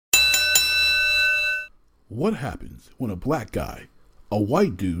What happens when a black guy, a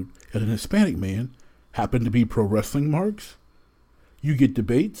white dude, and an Hispanic man happen to be pro wrestling marks? You get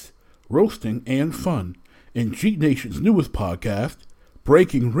debates, roasting, and fun in Cheat Nation's newest podcast,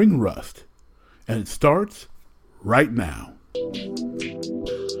 Breaking Ring Rust. And it starts right now.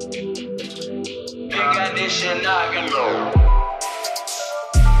 Got this shit knocking low.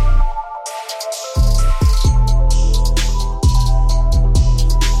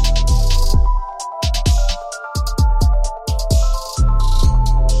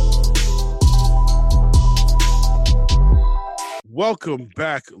 Welcome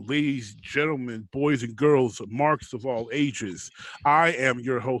back, ladies, gentlemen, boys and girls, marks of all ages. I am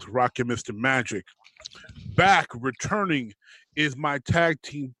your host, Rocket Mr. Magic. Back, returning, is my tag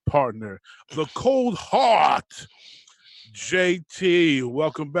team partner, the Cold Heart, JT.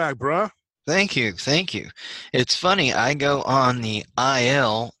 Welcome back, bruh. Thank you. It's funny, I go on the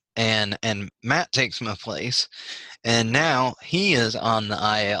IL and Matt takes my place, and now he is on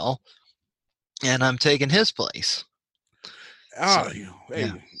the IL and I'm taking his place. You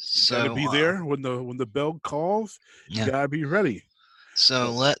gotta be there when the bell calls. You gotta be ready.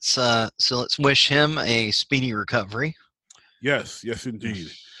 So let's wish him a speedy recovery. Yes, indeed.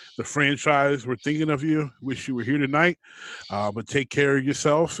 The franchise, we're thinking of you. Wish you were here tonight, but take care of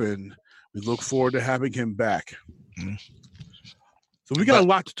yourself, and we look forward to having him back. Mm-hmm. So we got a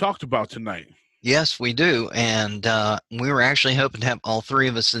lot to talk about tonight. Yes, we do, and we were actually hoping to have all three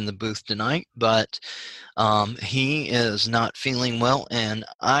of us in the booth tonight, but he is not feeling well, and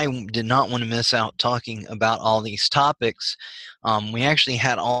I did not want to miss out talking about all these topics. We actually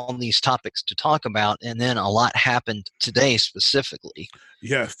had all these topics to talk about, and then a lot happened today specifically.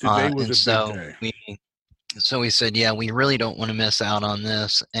 Yes, today was a big day. So we said, we really don't want to miss out on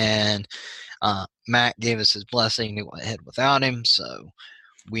this, and Matt gave us his blessing to go ahead without him, so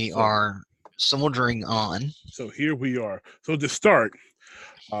we are soldiering on. So here we are. So to start,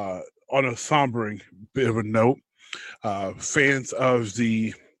 on a sombering bit of a note, fans of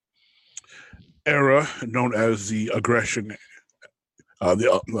the era known as the aggression,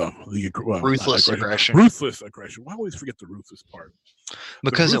 ruthless aggression. Ruthless aggression. Why always forget the ruthless part?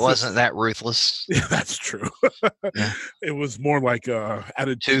 Because it wasn't that ruthless. Yeah, that's true. Yeah. It was more like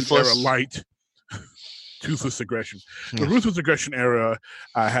attitude era light. Toothless aggression. The ruthless aggression era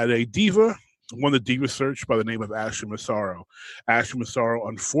had a diva, won the diva search by the name of Ashley Massaro. Ashley Massaro,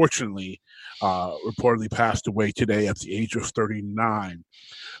 unfortunately, reportedly passed away today at the age of 39.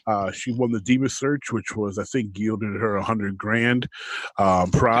 She won the diva search, which was, I think, yielded her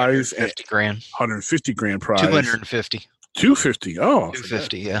 $100,000 prize. $150,000 prize. 250. 250. Oh,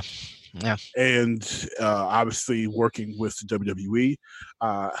 250. Yeah. And obviously working with the WWE.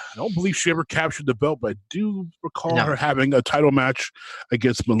 I don't believe she ever captured the belt, but I do recall her having a title match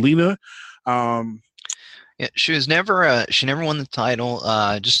against Melina. She was never. She never won the title.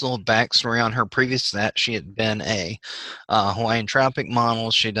 Just a little backstory on her. Previous to that, she had been a Hawaiian Tropic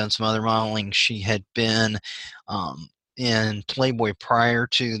model. She had done some other modeling. She had been in Playboy prior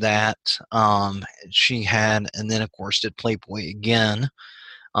to that. She had, and then of course did Playboy again.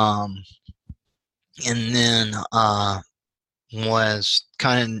 And then was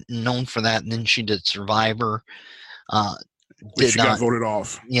kind of known for that. And then she did Survivor. She got voted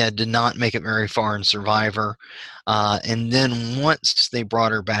off. Yeah, did not make it very far in Survivor. And then once they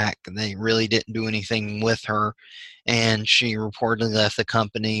brought her back, they really didn't do anything with her. And she reportedly left the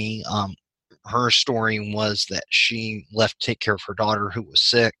company. Her story was that she left to take care of her daughter who was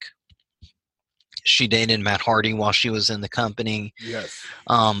sick. She dated Matt Hardy while she was in the company. Yes.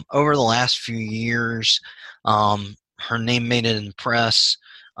 Over the last few years, her name made it in the press.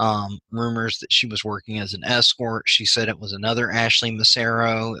 Rumors that she was working as an escort. She said it was another Ashley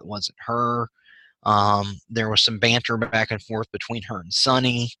Massaro. It wasn't her. There was some banter back and forth between her and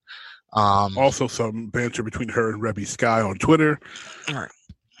Sonny. Also some banter between her and Rebby Sky on Twitter. All right.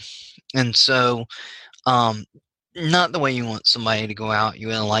 And so, not the way you want somebody to go out. You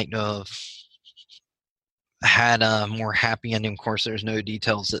would like to have had a more happy ending. Of course, there's no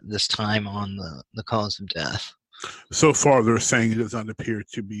details at this time on the cause of death. So far, they're saying it does not appear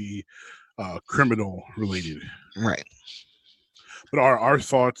to be criminal related. Right. But our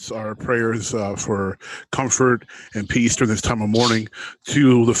thoughts, our prayers for comfort and peace during this time of mourning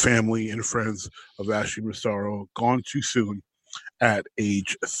to the family and friends of Ashley Massaro, gone too soon at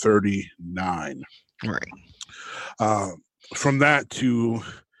age 39. Right. From that to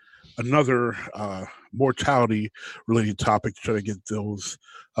another mortality-related topic to try to get those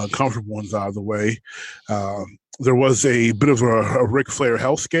comfortable ones out of the way. There was a bit of a Ric Flair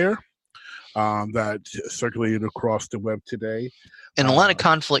health scare that circulated across the web today. And a lot of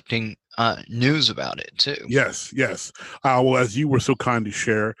conflicting news about it too. Yes. Well, as you were so kind to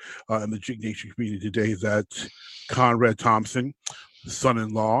share in the Jig Nation community today, that Conrad Thompson,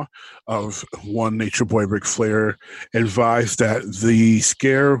 son-in-law of one Nature Boy Ric Flair, advised that the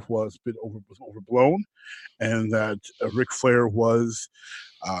scare was overblown, and that Ric Flair was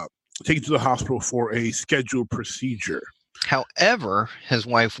taken to the hospital for a scheduled procedure. However, his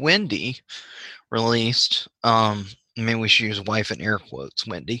wife Wendy released, maybe we should use wife in air quotes,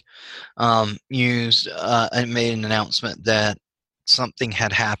 Wendy, used and made an announcement that something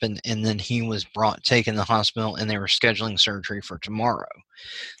had happened, and then he was taken to the hospital, and they were scheduling surgery for tomorrow.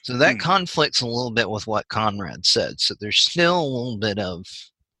 So that conflicts a little bit with what Conrad said. So there's still a little bit of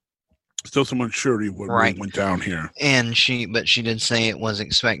some uncertainty what really went down here. And she did say it was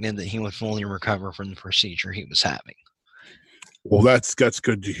expected that he would fully recover from the procedure he was having. Well, that's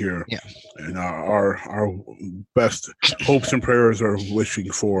good to hear. Yeah. And our best hopes and prayers are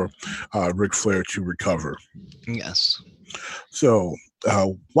wishing for Ric Flair to recover. Yes. So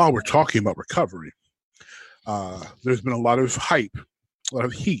while we're talking about recovery, there's been a lot of hype, a lot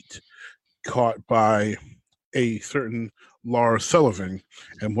of heat caught by a certain Lars Sullivan,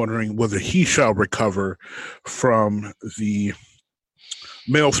 and wondering whether he shall recover from the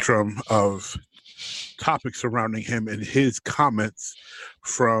maelstrom of topics surrounding him and his comments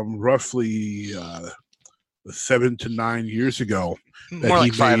from roughly 7 to 9 years ago. More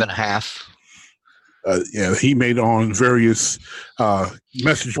like 5.5. He made on various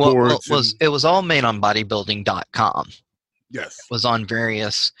message boards. It was all made on bodybuilding.com. Yes. It was on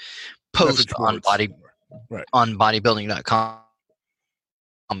various posts on bodybuilding.com.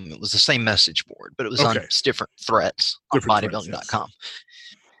 It was the same message board, but it was on different threads on bodybuilding.com. Yes.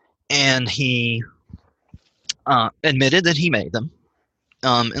 And he admitted that he made them.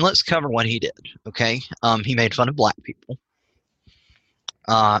 And let's cover what he did, okay? He made fun of black people.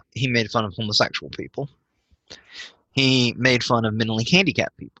 He made fun of homosexual people. He made fun of mentally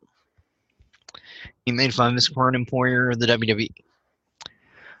handicapped people. He made fun of his current employer, the WWE.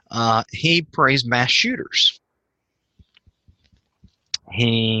 He praised mass shooters.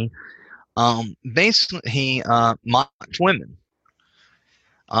 He basically mocked women.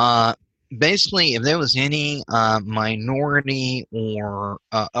 Basically, if there was any minority or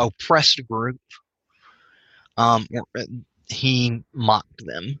oppressed group, he mocked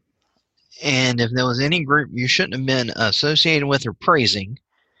them. And if there was any group you shouldn't have been associated with or praising,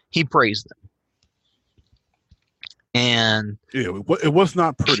 he praised them. And it was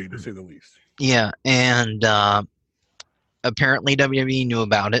not pretty, to say the least. Yeah, and apparently WWE knew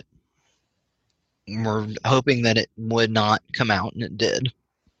about it. We're hoping that it would not come out, and it did.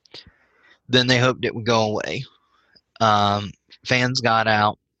 Then they hoped it would go away. Fans got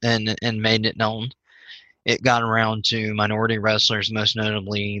out and made it known. It got around to minority wrestlers, most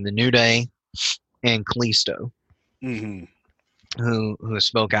notably the New Day and Kalisto, who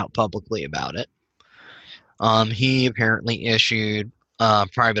spoke out publicly about it. He apparently issued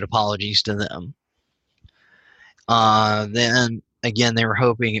private apologies to them. Then, again, they were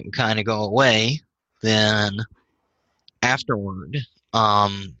hoping it would kind of go away. Then, afterward,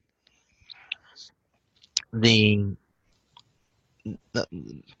 the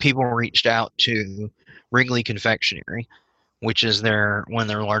people reached out to Wrigley Confectionery, which is one of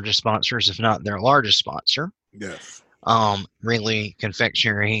their largest sponsors, if not their largest sponsor. Yes. Wrigley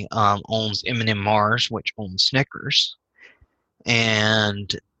Confectionery owns M&M Mars, which owns Snickers,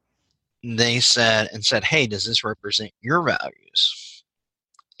 and they said, hey, does this represent your values?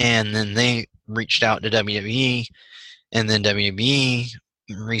 And then they reached out to WWE, and then WWE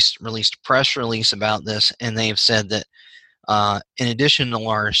released a press release about this, and they've said that in addition to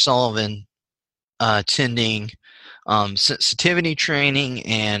Lars Sullivan attending sensitivity training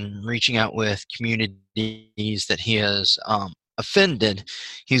and reaching out with communities that he has offended,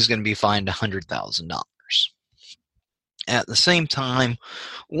 he's going to be fined $100,000. At the same time,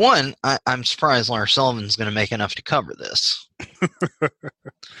 I'm surprised Lars Sullivan's going to make enough to cover this.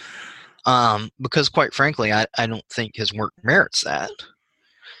 Because quite frankly, I don't think his work merits that.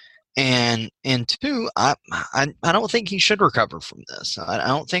 And two, I don't think he should recover from this. I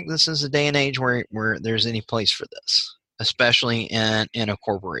don't think this is a day and age where there's any place for this, especially in a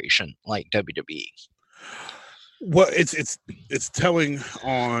corporation like WWE. Well, it's telling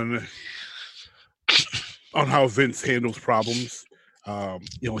on how Vince handles problems.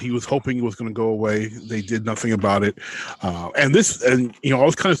 He was hoping it was going to go away. They did nothing about it. I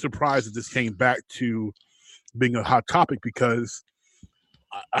was kind of surprised that this came back to being a hot topic, because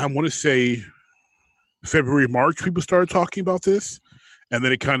I want to say February, March, people started talking about this, and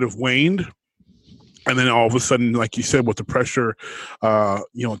then it kind of waned. And then all of a sudden, like you said, with the pressure,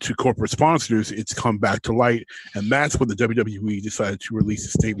 to corporate sponsors, it's come back to light, and that's when the WWE decided to release a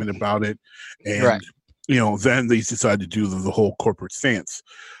statement about it, and Right. Then they decided to do the whole corporate stance.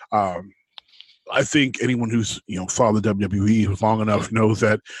 I think anyone who's followed the WWE long enough knows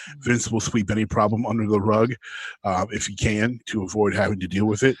that Vince will sweep any problem under the rug if he can to avoid having to deal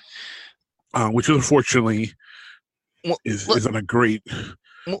with it, which unfortunately is on a great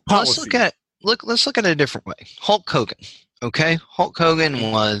policy. Let's look at it a different way. Hulk Hogan. Okay, Hulk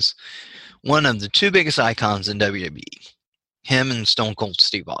Hogan was one of the two biggest icons in WWE. Him and Stone Cold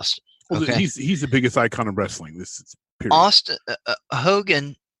Steve Austin. Okay? Well, he's the biggest icon of wrestling. This is period.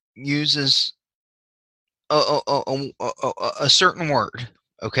 Hogan uses a certain word,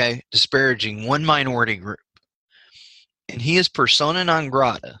 okay, disparaging one minority group, and he is persona non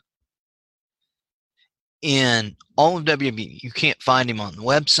grata in all of WWE. You can't find him on the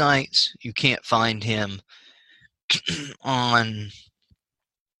websites. You can't find him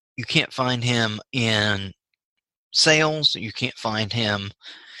you can't find him in sales. You can't find him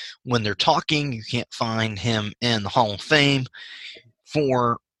when they're talking. You can't find him in the Hall of Fame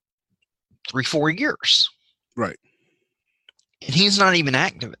for 3-4 years. Right. And he's not even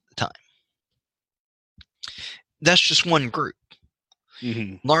active at the time. That's just one group.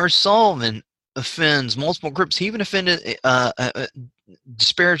 Mm-hmm. Lars Sullivan offends multiple groups. He even offended,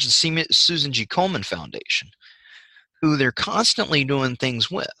 disparaged the Susan G. Komen Foundation, who they're constantly doing things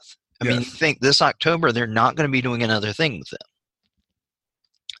with. I mean, you think this October they're not going to be doing another thing with them.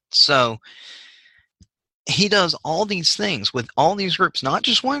 So he does all these things with all these groups, not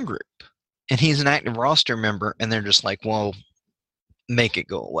just one group. And he's an active roster member, and they're just like, well, make it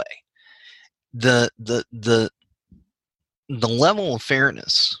go away. The level of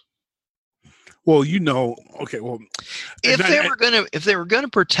fairness. Well, okay. Well, if they were gonna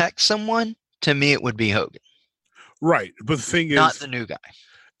protect someone, to me it would be Hogan. Right, but the thing is, not the new guy.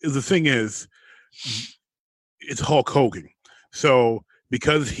 The thing is, it's Hulk Hogan. So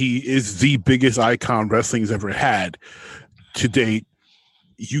because he is the biggest icon wrestling's ever had to date,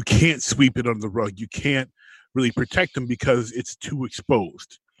 you can't sweep it under the rug. You can't really protect him because it's too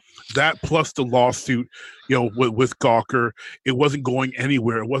exposed. That plus the lawsuit, with Gawker, it wasn't going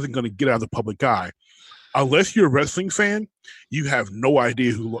anywhere. It wasn't going to get out of the public eye. Unless you're a wrestling fan, you have no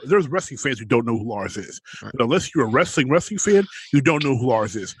idea who. There's wrestling fans who don't know who Lars is. Right. But unless you're a wrestling fan, you don't know who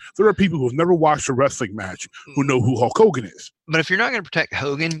Lars is. There are people who have never watched a wrestling match who know who Hulk Hogan is. But if you're not going to protect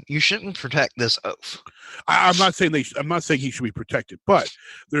Hogan, you shouldn't protect this oaf. I'm not saying I'm not saying he should be protected, but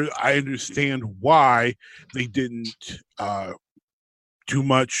I understand why they didn't do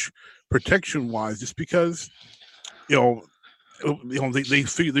much protection-wise, just because they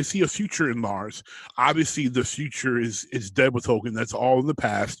see a future in Lars. Obviously, the future is dead with Hogan. That's all in the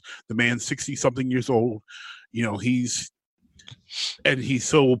past. The man's 60-something years old. He's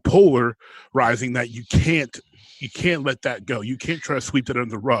so polarizing that you can't let that go. You can't try to sweep that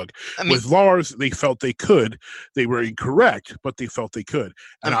under the rug. With Lars, they felt they could. They were incorrect, but they felt they could.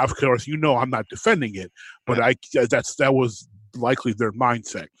 And of course, I'm not defending it, but that was likely their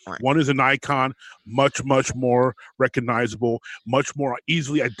mindset. Right. One is an icon, much, much more recognizable, much more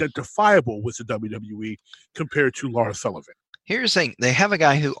easily identifiable with the WWE compared to Lars Sullivan. Here's the thing. They have a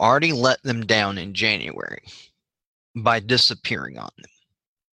guy who already let them down in January by disappearing on them.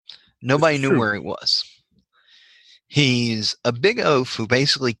 Nobody knew where he was. He's a big oaf who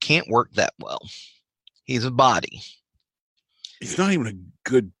basically can't work that well. He's a body. He's not even a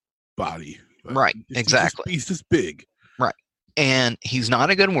good body. Right, exactly. He's just big. Right. And he's not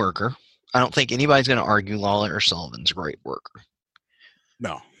a good worker. I don't think anybody's going to argue Lawler or Sullivan's a great worker.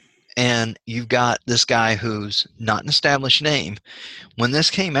 No. And you've got this guy who's not an established name. When this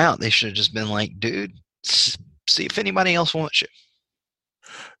came out, they should have just been like, dude, see if anybody else wants you.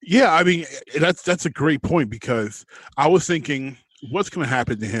 Yeah, I mean, that's a great point, because I was thinking, what's going to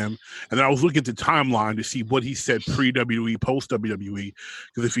happen to him? And then I was looking at the timeline to see what he said pre-WWE, post-WWE,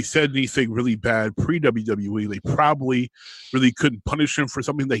 because if he said anything really bad pre-WWE, they probably really couldn't punish him for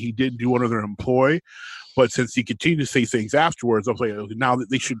something that he didn't do under their employ. But since he continued to say things afterwards, I was like, now that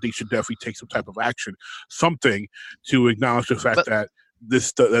they should definitely take some type of action, something to acknowledge the fact that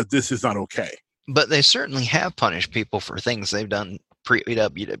this is not okay. But they certainly have punished people for things they've done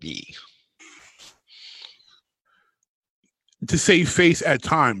pre-WWE. To save face at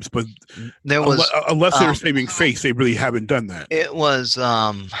times, but there was unless they're saving face, they really haven't done that. It was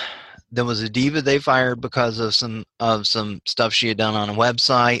there was a diva they fired because of some stuff she had done on a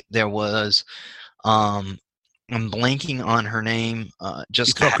website. There was I'm blanking on her name.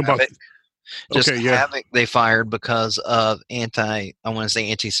 Just talking about Just Havoc they fired because of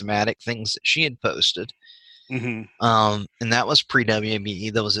anti-Semitic things that she had posted. Mm-hmm. And that was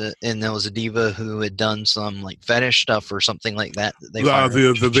pre-WBE. There was a diva who had done some like fetish stuff or something like that. They fired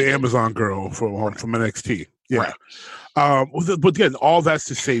the Amazon girl from NXT. Yeah. Right. But again, all that's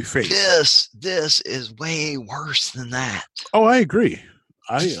to save face. This is way worse than that. Oh, I agree.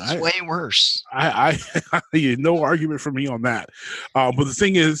 It's way worse. I no argument for me on that. But the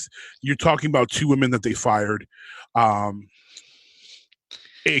thing is, you're talking about two women that they fired.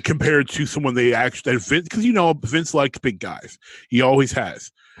 Compared to someone they actually, Vince, because Vince likes big guys. He always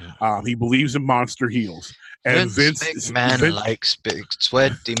has. He believes in monster heels. And Vince McMahon likes big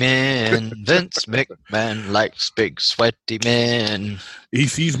sweaty men. Vince McMahon likes big sweaty men. He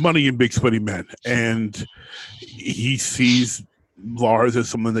sees money in big sweaty men, and he sees Lars as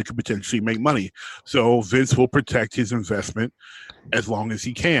someone that could potentially make money. So Vince will protect his investment as long as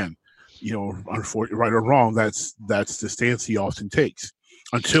he can. Unfortunately, right or wrong, that's the stance he often takes.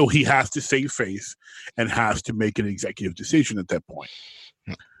 Until he has to save face and has to make an executive decision at that point.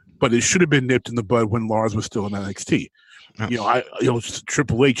 But it should have been nipped in the bud when Lars was still in NXT.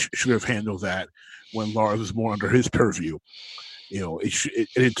 Triple H should have handled that when Lars was more under his purview.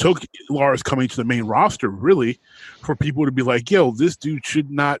 It took Lars coming to the main roster really for people to be like, yo, this dude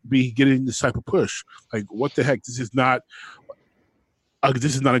should not be getting this type of push. Like, what the heck? This is not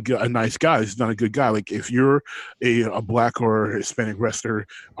a nice guy. This is not a good guy. Like, if you're a black or Hispanic wrestler,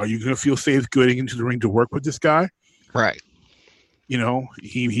 are you going to feel safe getting into the ring to work with this guy? Right.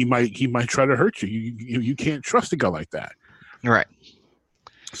 He might try to hurt you. You can't trust a guy like that. Right.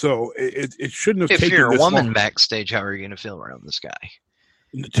 So it shouldn't have. If taken you're a this woman long. Backstage, how are you going to feel around this guy?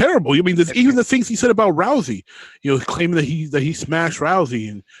 Terrible. I mean, there's even the things he said about Rousey. Claiming that he smashed Rousey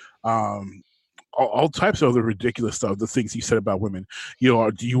and all types of other ridiculous stuff, the things he said about women.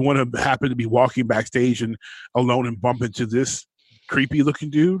 Do you want to happen to be walking backstage and alone and bump into this creepy looking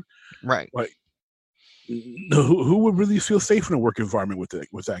dude? Right. Like, who would really feel safe in a work environment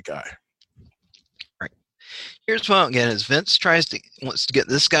with that guy? Right. Here's what I don't get is Vince wants to get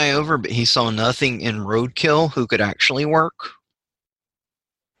this guy over, but he saw nothing in Roadkill who could actually work.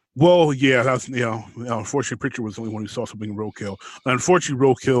 Well, yeah, that's unfortunately, Pritchard was the only one who saw something in Roadkill. Unfortunately,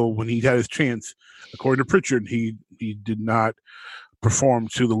 Roadkill, when he had his chance, according to Pritchard, he did not perform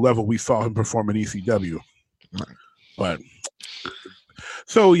to the level we saw him perform in ECW. Right. But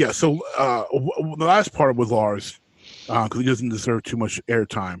the last part with Lars, because he doesn't deserve too much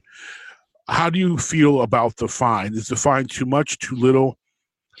airtime. How do you feel about the fine? Is the fine too much, too little,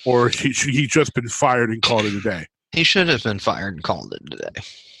 or should he just been fired and called it a day? He should have been fired and called it a day.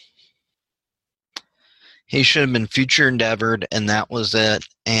 He should have been future endeavored, and that was it.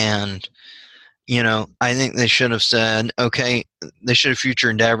 And, I think they should have said, okay, they should have future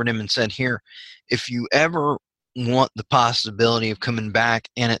endeavored him and said, here, if you ever want the possibility of coming back,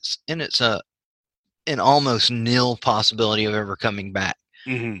 and it's an almost nil possibility of ever coming back,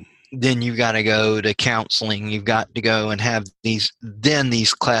 then you've got to go to counseling. You've got to go and have these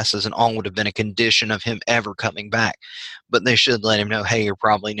classes, and all would have been a condition of him ever coming back. But they should let him know, hey, you're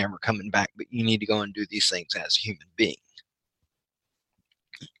probably never coming back, but you need to go and do these things as a human being.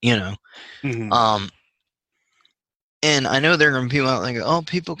 And I know there are going to be people out there go, oh,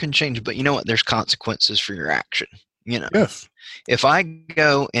 people can change, but you know what? There's consequences for your action. Yes. If I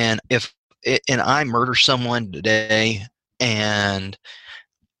go and I murder someone today, and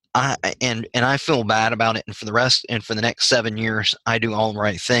I feel bad about it, and for the next 7 years, I do all the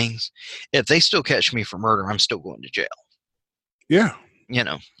right things. If they still catch me for murder, I'm still going to jail. Yeah.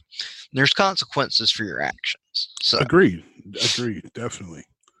 There's consequences for your actions. So Agreed, definitely.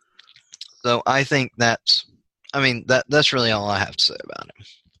 So I think that's really all I have to say about it.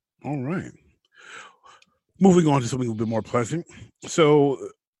 All right. Moving on to something a little bit more pleasant. So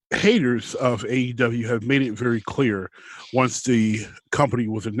haters of AEW have made it very clear once the company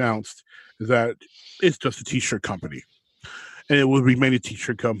was announced that it's just a t-shirt company, and it will remain a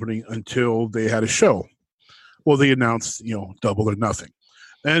t-shirt company until they had a show. Well, they announced, Double or Nothing.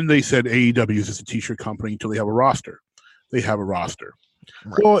 And they said AEW is just a t-shirt company until they have a roster. They have a roster.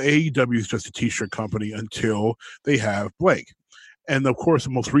 Right. Well, AEW is just a t-shirt company until they have blank. And of course,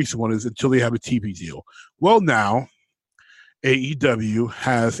 the most recent one is until they have a TV deal. Well, now AEW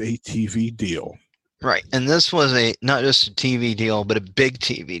has a TV deal. Right. And this was not just a TV deal, but a big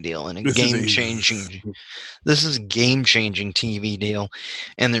TV deal and this is a game-changing TV deal.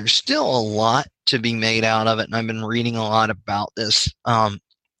 And there's still a lot to be made out of it. And I've been reading a lot about this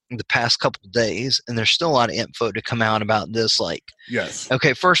the past couple of days, and there's still a lot of info to come out about this. Yes.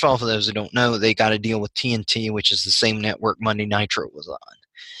 Okay, first of all, for those who don't know, they got a deal with TNT, which is the same network Monday Nitro was on.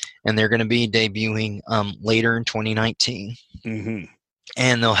 and they're going to be debuting later in 2019. Mm-hmm.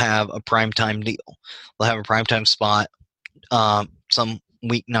 And they'll have a primetime deal. They'll have a primetime spot some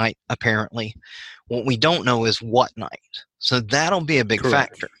weeknight, apparently. What we don't know is what night. So that'll be a big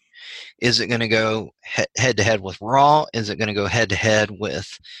factor. Is it going to go head-to-head with Raw? Is it going to go head-to-head with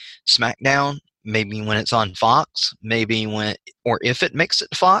SmackDown? Maybe when it's on Fox. Maybe when, or if it makes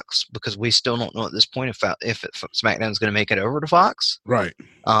it to Fox, because we still don't know at this point if SmackDown's going to make it over to Fox. Right.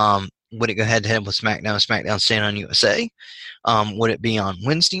 Would it go head-to-head with SmackDown? SmackDown staying on USA? Would it be on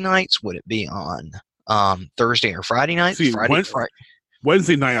Wednesday nights? Would it be on Thursday or Friday nights? See,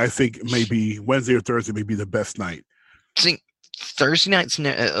 Wednesday night, I think maybe Wednesday or Thursday may be the best night. See, Thursday nights,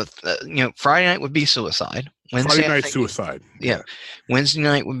 Friday night would be Suicide. Friday night, Suicide. Yeah. Wednesday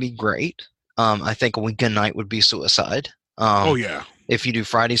night would be great. I think a weekend night would be Suicide. Oh, yeah. If you do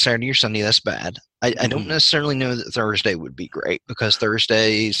Friday, Saturday, or Sunday, that's bad. I don't necessarily know that Thursday would be great, because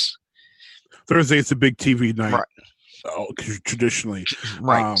Thursday's a big TV night. Right. Traditionally.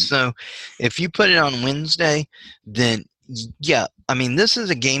 Right. So if you put it on Wednesday, then yeah, I mean, this is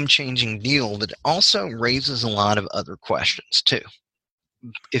a game-changing deal, but it also raises a lot of other questions too,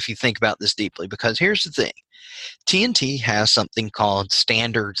 if you think about this deeply. Because here's the thing. TNT has something called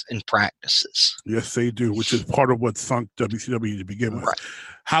standards and practices. Yes, they do, which is part of what sunk WCW to begin with. Right.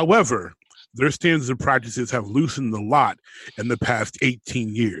 However, their standards and practices have loosened a lot in the past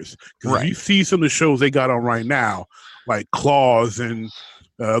 18 years. Because if you see some of the shows they got on right now, like Claws and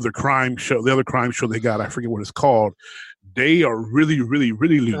the other crime show they got, I forget what it's called, they are really, really,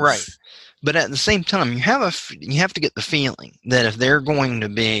 really loose. Right. But at the same time, you have to get the feeling that if they're going to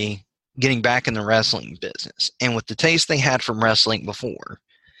be getting back in the wrestling business, and with the taste they had from wrestling before,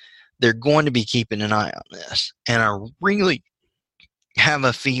 they're going to be keeping an eye on this. And I really have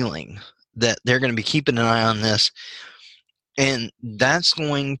a feeling that they're going to be keeping an eye on this, and that's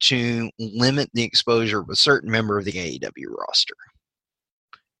going to limit the exposure of a certain member of the AEW roster.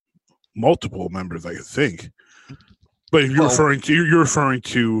 Multiple members, I think. But if you're referring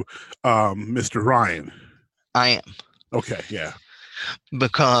to Mr. Ryan. I am. Okay, yeah.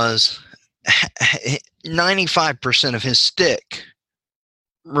 Because 95% of his stick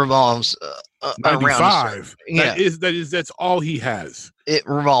revolves around. That's all he has. It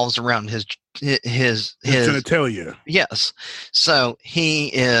revolves around his genitalia. Yes. So he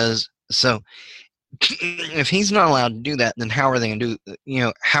is. So if he's not allowed to do that, then how are they going to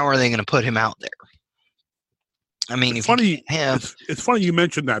do? How are they going to put him out there? I mean, it's funny you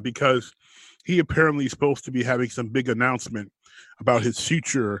mentioned that, because he apparently is supposed to be having some big announcement about his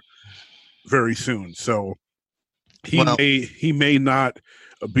future very soon. So he may not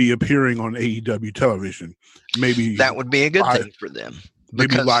be appearing on AEW television. Maybe that would be a good thing for them.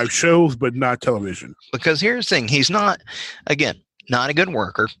 Maybe live shows, but not television. Because here's the thing: he's not a good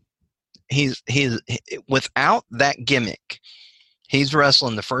worker. He's without that gimmick, he's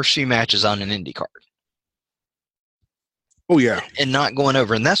wrestling the first few matches on an indie card. Oh, yeah. And not going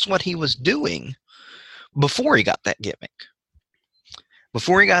over. And that's what he was doing before he got that gimmick.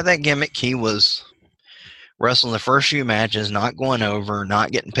 Before he got that gimmick, he was wrestling the first few matches, not going over,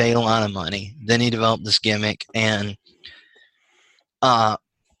 not getting paid a lot of money. Then he developed this gimmick, and can't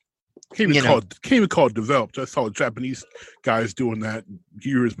even call it developed. I saw Japanese guys doing that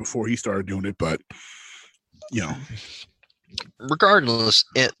years before he started doing it, but regardless,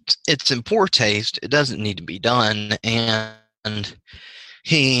 it's in poor taste. It doesn't need to be done, and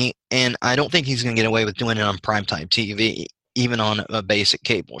I don't think he's going to get away with doing it on primetime TV, even on a basic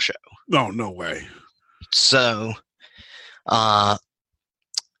cable show. No way. So, I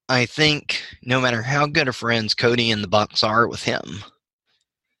think no matter how good of friends Cody and the Bucks are with him,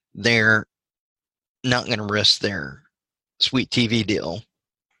 they're not going to risk their sweet TV deal.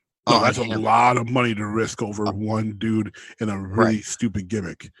 No, that's a lot of money to risk over one dude in a really stupid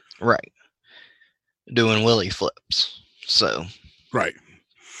gimmick. Right. Doing willy flips. So. Right.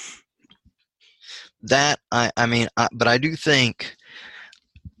 That, but I do think,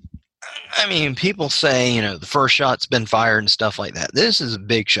 people say, the first shot's been fired and stuff like that. This is a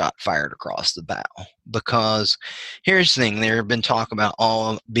big shot fired across the bow, because here's the thing. There have been talk about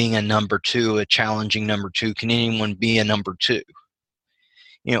being a number two, a challenging number two. Can anyone be a number two?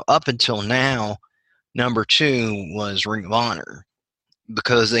 Up until now, number two was Ring of Honor,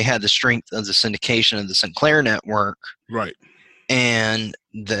 because they had the strength of the syndication of the Sinclair network. Right. And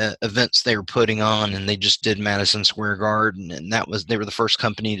the events they were putting on, and they just did Madison Square Garden, and they were the first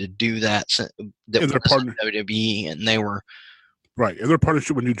company to do that. That was WWE, and they were right. And their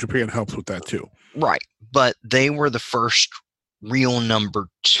partnership with New Japan helps with that too. Right, but they were the first real number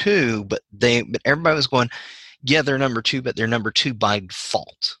two. But everybody was going, Yeah, they're number 2, but they're number 2 by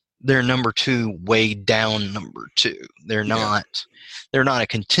default. They're number 2 way down number 2. They're not a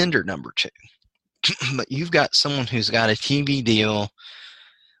contender number 2. But you've got someone who's got a TV deal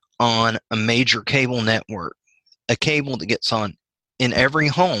on a major cable network, a cable that gets on in every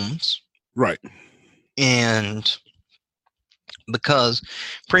homes. Right. And because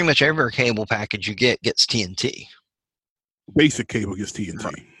pretty much every cable package you gets TNT. Basic cable gets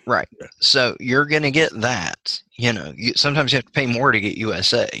TNT. Right. Yeah. So you're going to get that. Sometimes you have to pay more to get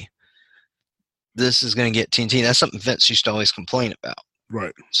USA. This is going to get TNT. That's something Vince used to always complain about.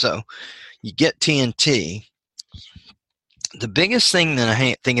 Right. So you get TNT. The biggest thing that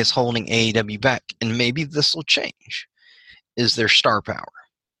I think is holding AEW back, and maybe this will change, is their star power.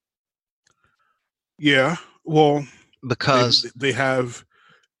 Yeah. Well, because they've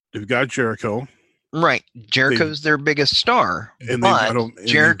got Jericho. Right. Jericho's their biggest star. And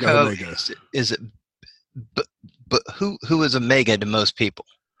Jericho is it but who is Omega to most people?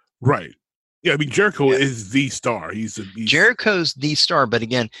 Right. Yeah, I mean Jericho is the star. Jericho's the star, but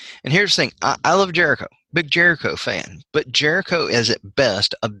again, and here's the thing, I love Jericho. Big Jericho fan, but Jericho is at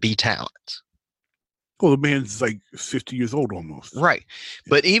best a B talent. Well, the man's like 50 years old almost. Right.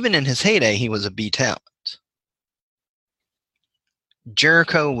 But even in his heyday, he was a B talent.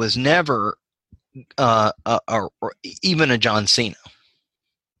 Jericho was never even a John Cena.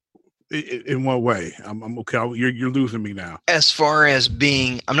 In what way? I'm okay. You're losing me now. As far as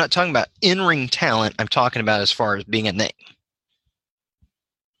being, I'm not talking about in-ring talent. I'm talking about as far as being a name.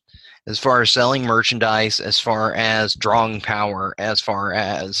 As far as selling merchandise, as far as drawing power, as far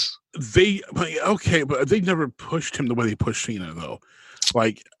as but they never pushed him the way they pushed Cena though.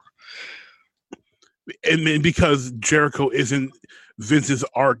 Like, and because Jericho isn't Vince's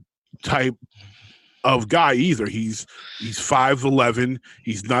archetype of guy either. He's 5'11".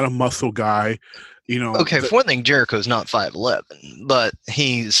 He's not a muscle guy, Okay, for one thing, Jericho's not 5'11", but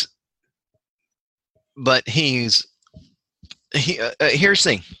here's the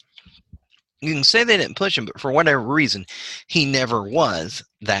thing. You can say they didn't push him, but for whatever reason, he never was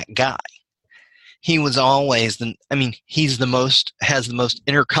that guy. He was always has the most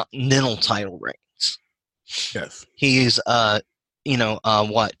intercontinental title reigns. Yes. He's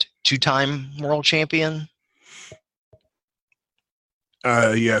what? 2-time world champion?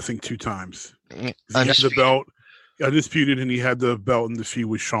 Yeah, I think 2 times. He had the belt, undisputed, and he had the belt in the feud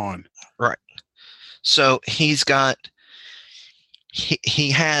with Shawn. Right. So he's got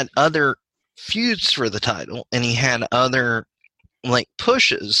he had other feuds for the title, and he had other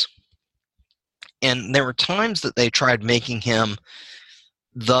pushes, and there were times that they tried making him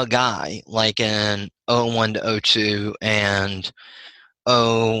the guy, like in 01 to 02 and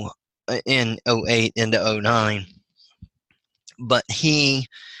in 08 into 09, but he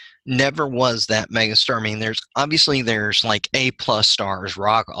never was that megastar. I mean, there's like A+ stars,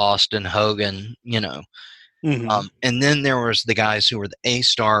 Rock, Austin, Hogan, Mm-hmm. And then there was the guys who were the A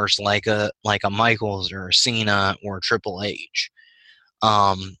stars, like a Michaels or a Cena or Triple H.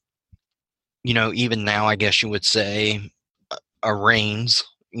 Even now, I guess you would say a Reigns.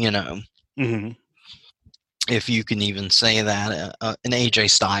 Mm-hmm. If you can even say that, an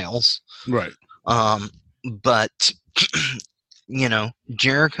AJ Styles. Right. But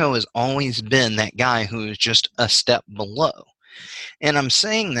Jericho has always been that guy who is just a step below, and I'm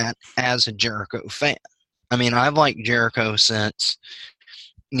saying that as a Jericho fan. I mean, I've liked Jericho since,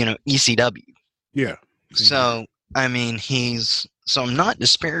 ECW. Yeah. So, I mean, so I'm not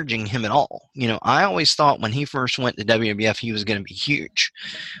disparaging him at all. I always thought when he first went to WWF, he was going to be huge,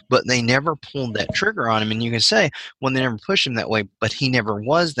 but they never pulled that trigger on him. And you can say, well, they never pushed him that way, but he never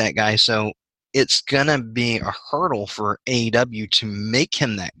was that guy. So it's going to be a hurdle for AEW to make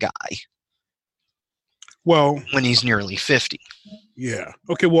him that guy. Well, when he's nearly 50. Yeah.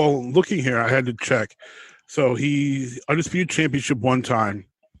 Okay. Well, looking here, I had to check. So he undisputed championship 1 time,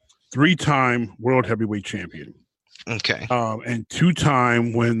 3-time world heavyweight champion. Okay. And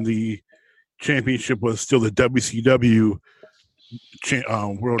 2-time when the championship was still the WCW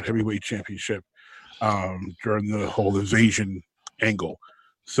world heavyweight championship during the whole invasion angle.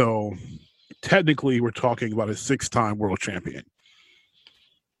 So technically, we're talking about a 6-time world champion.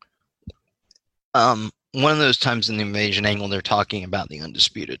 One of those times in the invasion angle, they're talking about the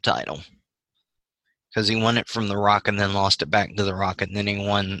undisputed title. Because he won it from The Rock and then lost it back to The Rock, and then he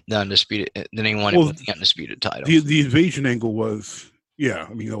won the undisputed. Then he won it with the undisputed title. The invasion angle was,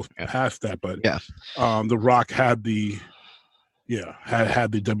 it was past that, but The Rock had the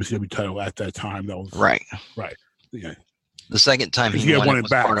WCW title at that time. That was right. Yeah. The second time he won it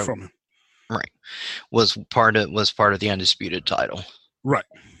back from him. Right. Was part of the undisputed title. Right.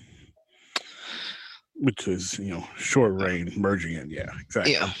 which is short reign merging in. Yeah,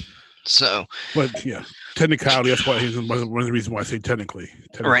 exactly. Yeah. So, but yeah, technicality. That's why he's one of the reasons why I say technically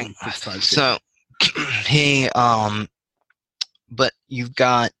right. 6 times. So he but you've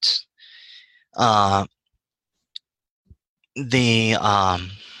got the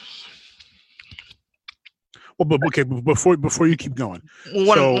Well, but okay. Before you keep going,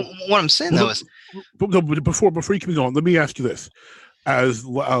 what I'm saying though is before you keep going, let me ask you this: as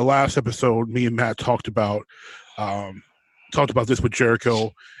last episode, me and Matt talked about this with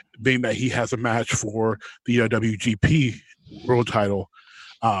Jericho, being that he has a match for the WGP World Title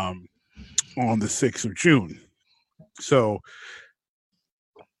on the 6th of June. So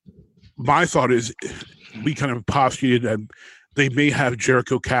my thought is, we kind of postulated that they may have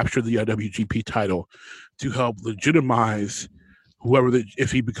Jericho capture the WGP title to help legitimize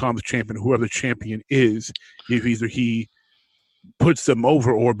if he becomes champion, whoever the champion is, if either he puts them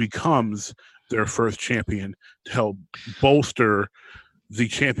over or becomes their first champion, to help bolster the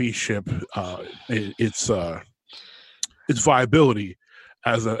championship, its viability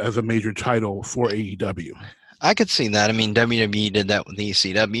as a major title for AEW. I could see that. I mean, WWE did that with the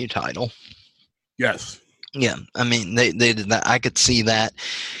ECW title. Yes. Yeah, I mean, they did that. I could see that.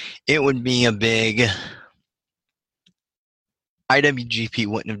 It would be a big... IWGP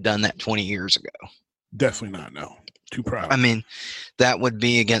wouldn't have done that 20 years ago. Definitely not, no. Too proud. I mean, that would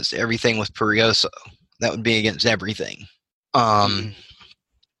be against everything with Furioso. That would be against everything.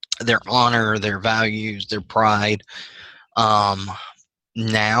 Their honor, their values, their pride.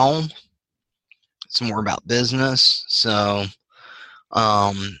 Now, it's more about business. So,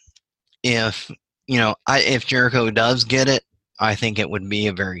 if Jericho does get it, I think it would be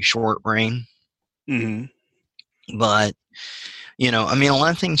a very short reign. Mm-hmm. But, I mean, a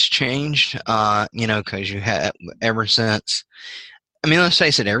lot of things changed, because you had, ever since, I mean, let's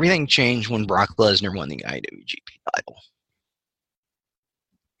face it, everything changed when Brock Lesnar won the IWGP title.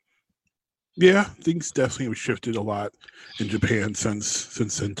 Yeah, things definitely have shifted a lot in Japan since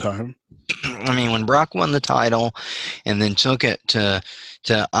then time. I mean, when Brock won the title and then took it to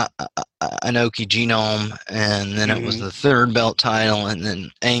Inoki Genome, and then it was the third belt title, and then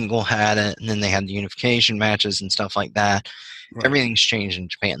Angle had it, and then they had the unification matches and stuff like that. Right. Everything's changed in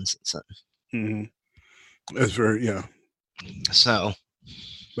Japan since then. Mm-hmm. That's very, yeah. So.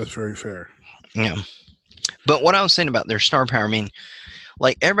 That's very fair. Yeah. But what I was saying about their star power, I mean,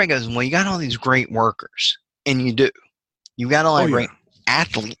 like, everybody goes, well, you got all these great workers, and you do. You got a lot of great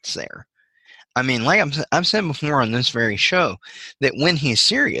athletes there. I mean, like I've said before on this very show, that when he's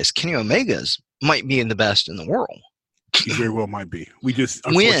serious, Kenny Omega's might be the best in the world. He very well might be. We just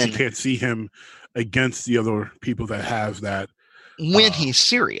unfortunately can't see him against the other people that have that. When he's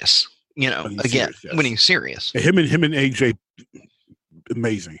serious, when he's serious. Him and AJ,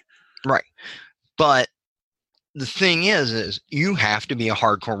 amazing. Right. But the thing is you have to be a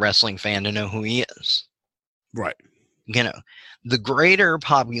hardcore wrestling fan to know who he is. Right. The greater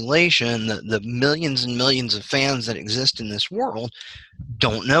population, the millions and millions of fans that exist in this world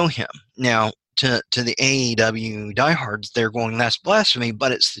don't know him. Now, to the AEW diehards, they're going, that's blasphemy,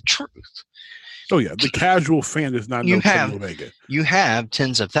 but it's the truth. Oh, yeah. The casual fan does not know Kenny Omega. You have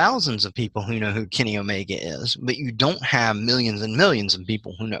tens of thousands of people who know who Kenny Omega is, but you don't have millions and millions of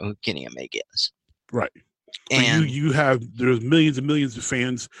people who know who Kenny Omega is. Right. And there's millions and millions of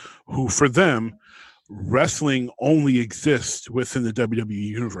fans who, for them, wrestling only exists within the WWE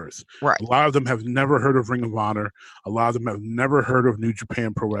universe. Right. A lot of them have never heard of Ring of Honor. A lot of them have never heard of New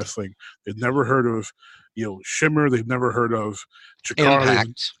Japan Pro Wrestling. They've never heard of, Shimmer. They've never heard of Chikara,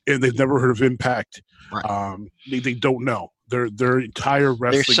 and they've never heard of Impact. Right. They don't know. Their entire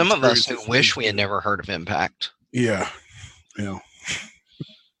wrestling. There's some of us who wish we had never heard of Impact. Yeah.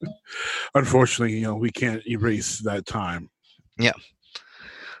 Unfortunately, we can't erase that time. Yeah.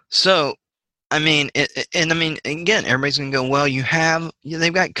 So, I mean, again, everybody's going to go, well,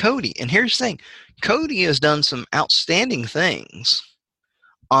 they've got Cody. And here's the thing. Cody has done some outstanding things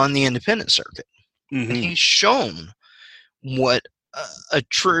on the independent circuit. Mm-hmm. He's shown what a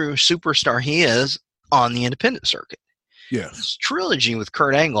true superstar he is on the independent circuit. Yes. This trilogy with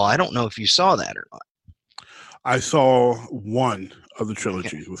Kurt Angle, I don't know if you saw that or not. I saw one of the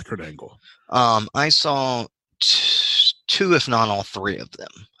trilogies with Kurt Angle. I saw two, if not all three of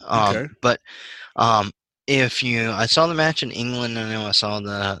them. But I saw the match in England, and I saw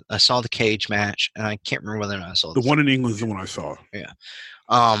the cage match, and I can't remember whether or not I saw the one in England is the one I saw. Yeah.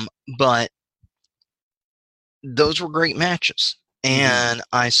 But those were great matches, and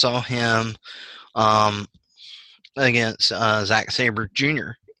I saw him against Zack Sabre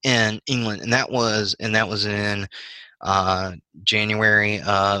Jr. in England, and that was in January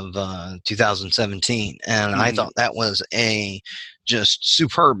of 2017, and I thought that was a just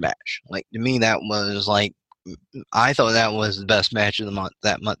superb match. Like, to me, that was like, I thought that was the best match of the month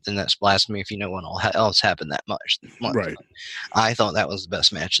that month, and that's blasphemy if you know what else happened that month. Right. I thought that was the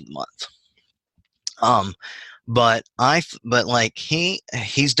best match of the month. But like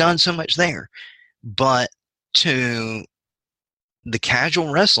he's done so much there, but to the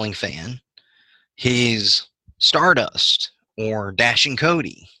casual wrestling fan, he's Stardust or Dashing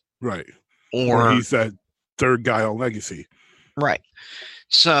Cody. Right. Or he's that third guy on Legacy. Right.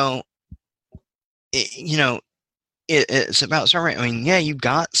 So, it's about something. I mean, yeah, you've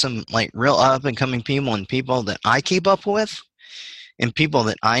got some like real up and coming people and people that I keep up with and people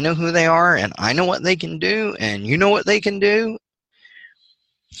that I know who they are and I know what they can do and you know what they can do.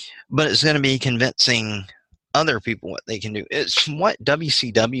 But it's going to be convincing other people what they can do. It's what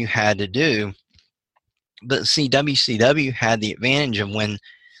WCW had to do. But see, WCW had the advantage of when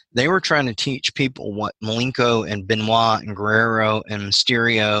they were trying to teach people what Malenko and Benoit and Guerrero and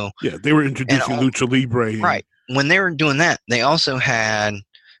Mysterio. Yeah, they were introducing Lucha Libre. Right. When they were doing that, they also had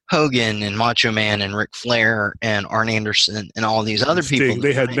Hogan and Macho Man and Ric Flair and Arn Anderson and all these other people.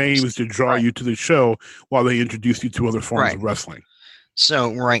 They had names to draw you to the show while they introduced you to other forms of wrestling.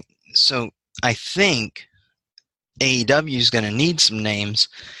 So I think AEW is going to need some names.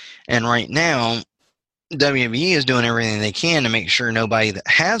 And right now, WWE is doing everything they can to make sure nobody that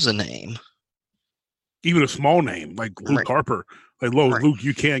has a name, even a small name like Luke Harper, like Luke,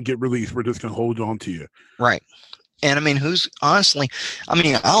 you can't get released. We're just gonna hold on to you. Right. And I mean,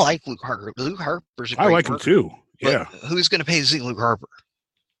 I like Luke Harper. Luke Harper's a great I like him too. Yeah. Who's gonna pay to see Luke Harper?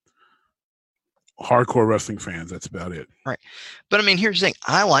 Hardcore wrestling fans. That's about it. Right. But I mean, here's the thing.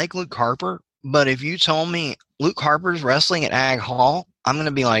 I like Luke Harper, but if you told me Luke Harper's wrestling at Ag Hall, I'm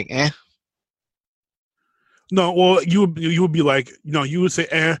gonna be like, eh. No, well, you would be like, you would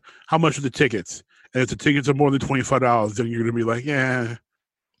say, how much are the tickets? And if the tickets are more than $25, then you're going to be like, yeah.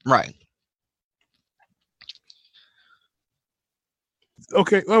 Right.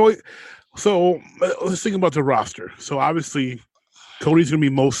 Okay. Well, so let's think about the roster. So obviously, Cody's going to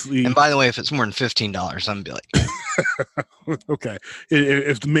be mostly. And by the way, if it's more than $15, I'm going to be like. Okay.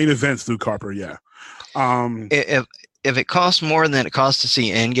 If the main event's Luke Harper, yeah. If it costs more than it costs to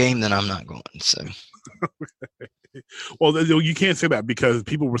see Endgame, then I'm not going. So. Well, you can't say that because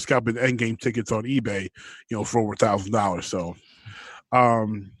people were scalping Endgame tickets on eBay, for over $1,000. So,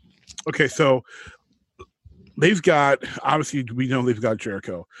 okay, so they've got, obviously, we know they've got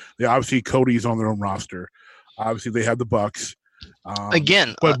Jericho. Obviously, Cody's on their own roster. Obviously, they have the Bucks.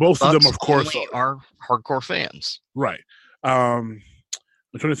 Again, but both of them, of course, are hardcore fans. Right. I'm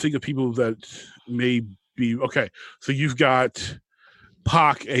trying to think of people that may be okay. So you've got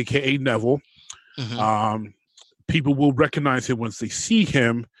Pac, aka Neville. Mm-hmm. People will recognize him once they see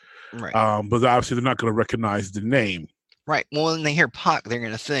him, right? But obviously they're not going to recognize the name, right? Well, when they hear Pac, they're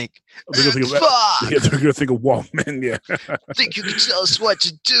going to think, they're going to think of Waltman. Yeah, think you can tell us what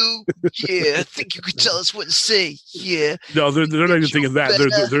to do? Yeah, think you can tell us what to say? Yeah. No, they're not even thinking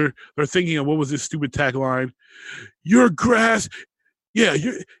that. They're thinking of what was this stupid tagline? Your grass,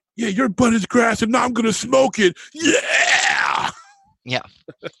 your butt is grass, and now I'm going to smoke it. Yeah. Yeah.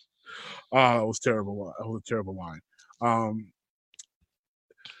 It was terrible. It was a terrible line.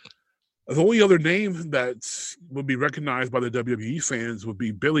 The only other name that would be recognized by the WWE fans would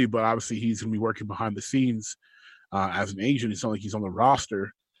be Billy, but obviously he's going to be working behind the scenes as an agent. It's not like he's on the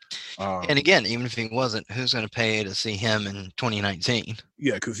roster. And again, even if he wasn't, who's going to pay to see him in 2019?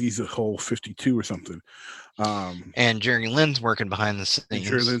 Yeah, because he's a whole 52 or something. And Jerry Lynn's working behind the scenes.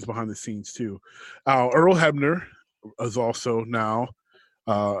 Jerry Lynn's behind the scenes too. Earl Hebner is also now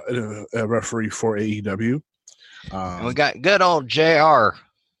a referee for AEW. And we got good old JR.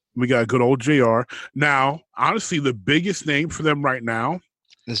 We got good old JR. Now, honestly, the biggest name for them right now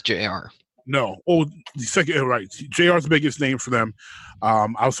is JR. No. Oh, the second, right. JR's the biggest name for them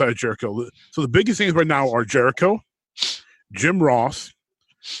outside of Jericho. So the biggest names right now are Jericho, Jim Ross,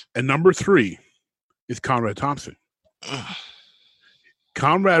 and number 3 is Conrad Thompson.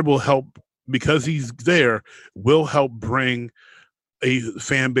 Conrad will help, because he's there, will help bring a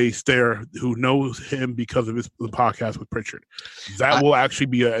fan base there who knows him because of the podcast with Pritchard. That will actually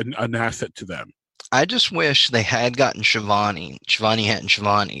be an asset to them. I just wish they had gotten Shivani. Shivani hadn't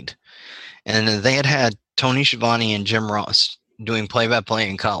Shivani'd. And they had Tony Schiavone and Jim Ross doing play-by-play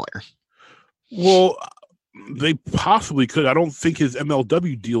in color. Well, they possibly could. I don't think his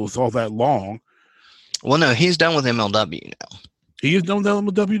MLW deal is all that long. Well, no, he's done with MLW now. He is done with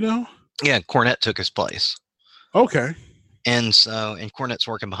MLW now? Yeah, Cornette took his place. Okay. And Cornette's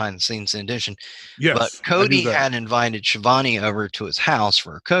working behind the scenes in addition. Yes, but Cody had invited Schiavone over to his house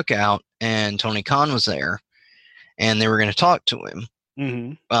for a cookout, and Tony Khan was there, and they were going to talk to him.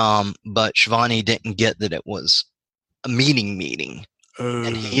 Mm-hmm. But Schiavone didn't get that it was a meeting,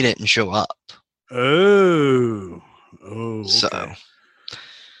 and he didn't show up. Okay. So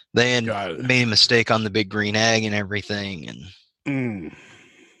they had made a mistake on the big green egg and everything, and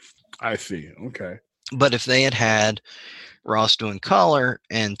I see. Okay. But if they had Ross doing color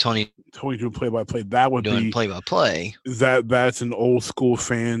and Tony doing play-by-play, that would be play-by-play. That's an old school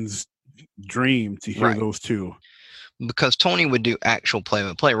fan's dream to hear those two. Because Tony would do actual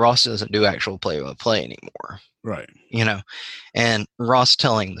play-by-play. Ross doesn't do actual play-by-play anymore. Right. And Ross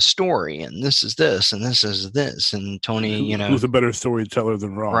telling the story, and this is this, and this is this, and Tony, who's a better storyteller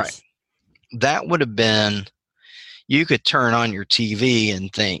than Ross? Right. That would have been, you could turn on your TV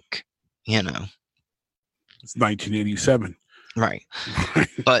and think, it's 1987. Right.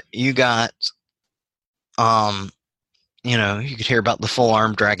 But you got, you could hear about the full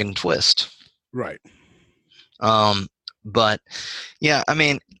arm dragon twist. Right. But yeah, I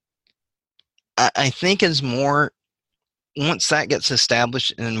mean, I think as more, once that gets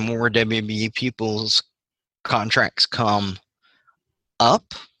established and more WWE people's contracts come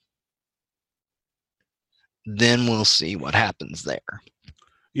up, then we'll see what happens there.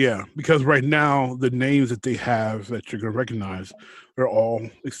 Yeah, because right now the names that they have that you're going to recognize, they're all,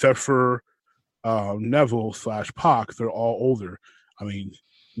 except for Neville / Pac, they're all older. I mean,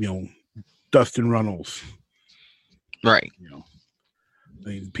 Dustin Runnels. Right. I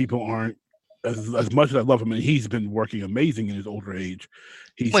mean, people aren't, as much as I love him, and he's been working amazing in his older age.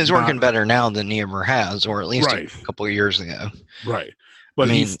 He's working better now than he ever has, or at least a couple of years ago. Right. But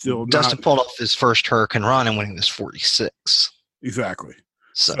he's still Dustin pulled off his first Hurricane Rana when he was 46. Exactly.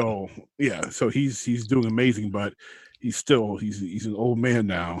 So he's doing amazing, but he's an old man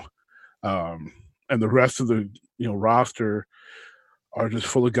now, and the rest of the roster are just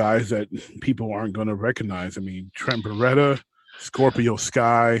full of guys that people aren't going to recognize. I mean, Trent Beretta, Scorpio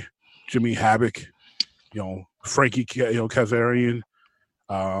Sky, Jimmy Havoc, Frankie Kazarian,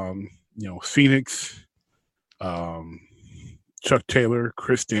 Phoenix, Chuck Taylor,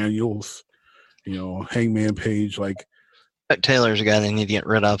 Chris Daniels, Hangman Page, like. Chuck Taylor's a guy they need to get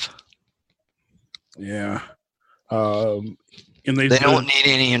rid of. Yeah. And they don't need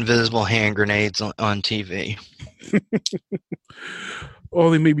any invisible hand grenades on TV. Oh,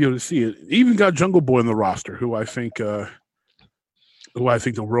 they may be able to see it. Even got Jungle Boy in the roster, who I think the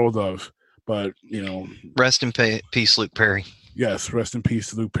world of. But rest in peace, Luke Perry. Yes, rest in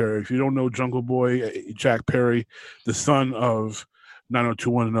peace, Luke Perry. If you don't know Jungle Boy, Jack Perry, the son of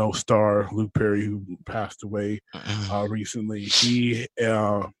 90210 star Luke Perry, who passed away recently.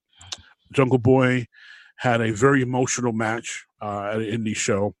 Jungle Boy had a very emotional match at an indie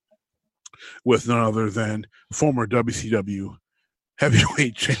show with none other than former WCW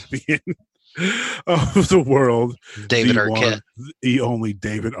heavyweight champion of the world, David Arquette. The only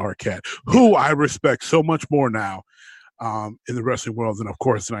David Arquette, who I respect so much more now in the wrestling world than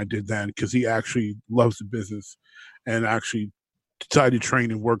I did then, because he actually loves the business and actually decided to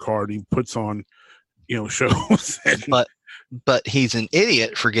train and work hard. He puts on, shows. But he's an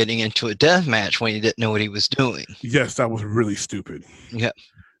idiot for getting into a death match when he didn't know what he was doing. Yes, that was really stupid.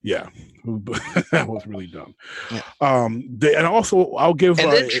 Yeah, that was really dumb. Yeah. And also I'll give.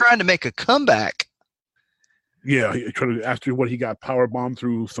 And then trying to make a comeback. Yeah, after what he got power bombed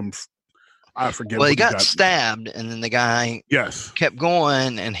through some. I forget. Well, he got stabbed, and then the guy kept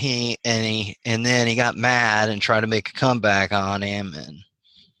going, and then he got mad and tried to make a comeback on him, and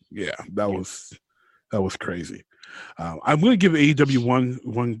that was crazy. I'm going to give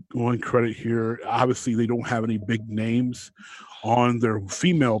AEW one credit here. Obviously, they don't have any big names on their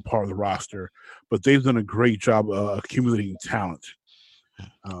female part of the roster, but they've done a great job accumulating talent.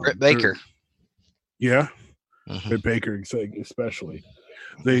 Britt Baker. Yeah. Britt Baker, especially.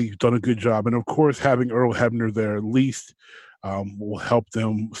 They've done a good job. And, of course, having Earl Hebner there at least will help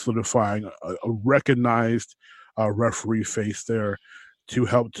them solidifying a recognized referee face there to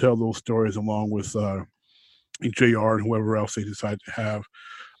help tell those stories along with JR and whoever else they decide to have.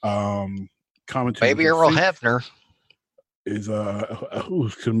 Maybe Earl Hebner is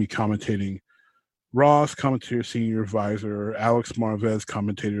who's going to be commentating. Ross, commentator, senior advisor. Alex Marvez,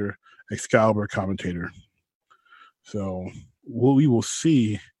 commentator. Excalibur, commentator. So we will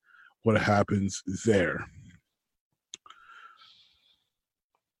see what happens there.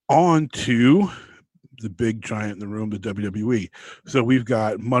 On to the big giant in the room, the WWE. So we've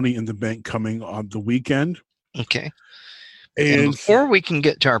got Money in the Bank coming on the weekend. Okay. And before we can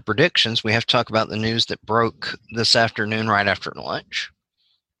get to our predictions, we have to talk about the news that broke this afternoon right after lunch.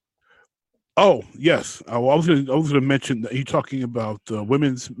 Oh, yes. I was going to mention that. Are you talking about the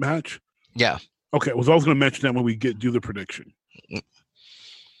women's match? Yeah. Okay. I was going to mention that when we do the prediction.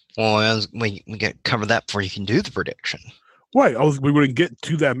 Well, we get cover that before you can do the prediction. Right. We were going to get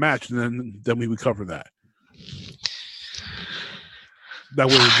to that match, and then we would cover that. That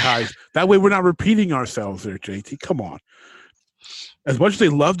way, guys. That way, we're not repeating ourselves there, JT. Come on. As much as they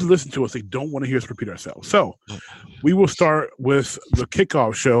love to listen to us, they don't want to hear us repeat ourselves. So, we will start with the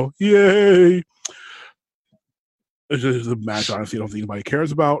kickoff show. Yay! This is a match, honestly, I don't think anybody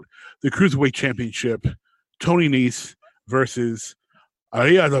cares about. The Cruiserweight Championship, Tony Nese versus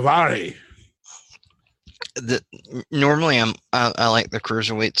Ariya Daivari. Normally, I like the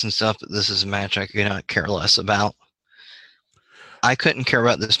cruiserweights and stuff, but this is a match I could not care less about. I couldn't care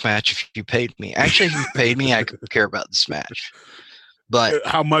about this match if you paid me. Actually, if you paid me, I could care about this match. But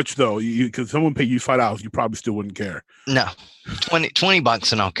how much though? Because someone paid you $5, you probably still wouldn't care. No,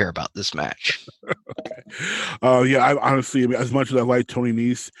 $20 and I'll care about this match. Okay. Yeah, I honestly, as much as I like Tony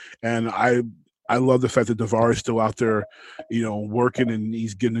Nese, and I love the fact that Daivari is still out there, working, and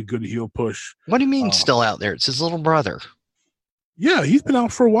he's getting a good heel push. What do you mean still out there? It's his little brother. Yeah, he's been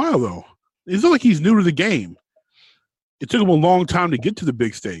out for a while though. It's not like he's new to the game. It took him a long time to get to the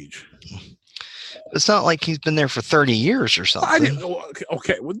big stage. It's not like he's been there for 30 years or something. I didn't.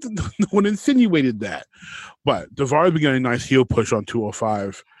 Okay. No one insinuated that. But Daivari began a nice heel push on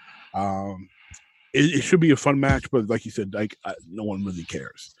 205. It should be a fun match, but like you said, no one really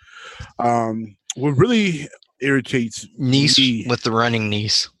cares. What really irritates Nese with the running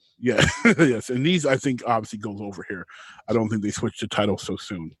Nese. Yeah, yes, and Nese I think obviously goes over here. I don't think they switched the title so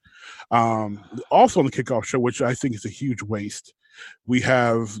soon. Also on the kickoff show, which I think is a huge waste, we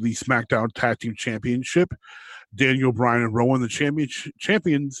have the SmackDown Tag Team Championship. Daniel Bryan and Rowan, the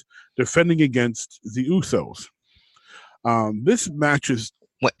champions, defending against the Usos. This match is...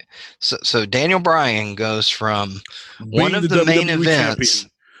 So Daniel Bryan goes from one of the main events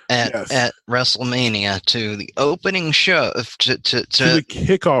at WrestleMania to the opening show to the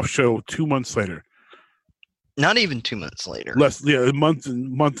kickoff show 2 months later. Not even 2 months later. A month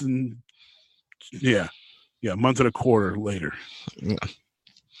and a quarter later. Yeah.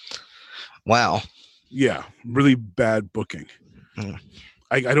 Wow. Yeah, really bad booking. Mm.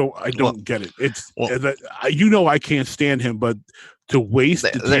 I don't get it. It's I can't stand him, but to waste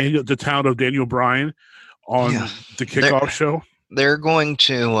the talent of Daniel Bryan on the kickoff show. They're going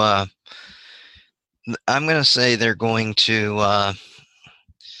to. I'm going to say they're going to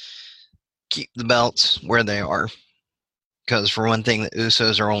keep the belts where they are, because for one thing, the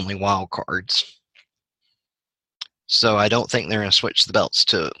Usos are only wild cards. So I don't think they're going to switch the belts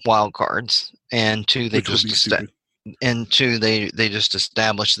to wild cards. And two, they just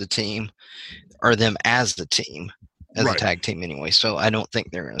establish the team, or them as the team, as a tag team anyway. So I don't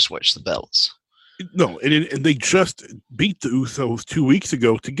think they're going to switch the belts. No, and they just beat the Usos 2 weeks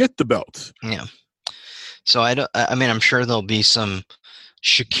ago to get the belts. Yeah. So I'm sure there'll be some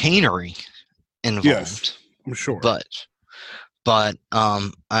chicanery involved. Yes, I'm sure. But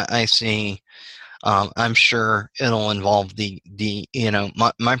I see. I'm sure it'll involve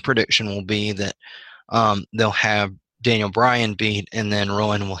my prediction will be that they'll have Daniel Bryan beat, and then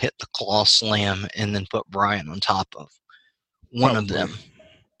Rowan will hit the claw slam and then put Bryan on top of one of them,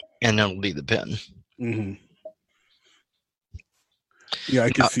 and it'll be the pin. Mm-hmm. Yeah, I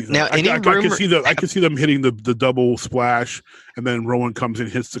can see that. Now, I can see them hitting the double splash, and then Rowan comes in,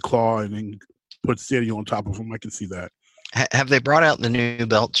 hits the claw, and then puts Daniel on top of him. I can see that. Have they brought out the new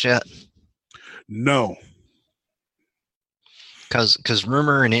belts yet? No. Because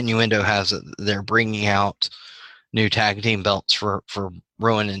rumor and innuendo has it they're bringing out new tag team belts for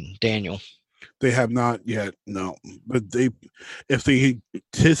Rowan and Daniel. They have not yet, no. But if they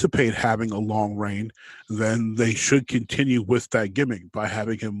anticipate having a long reign, then they should continue with that gimmick by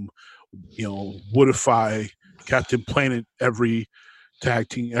having him, woodify Captain Planet every tag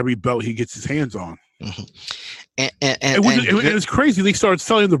team, every belt he gets his hands on. Mm-hmm. And it's crazy. They started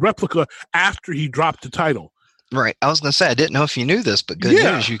selling the replica after he dropped the title. Right. I was going to say, I didn't know if you knew this, but good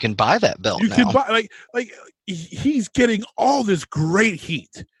news, you can buy that belt now. You can buy, like he's getting all this great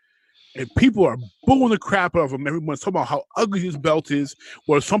heat, and people are booing the crap out of him. Everyone's talking about how ugly his belt is.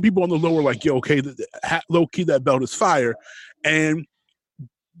 Where some people on the low are like, "Yo, okay, low key, that belt is fire," and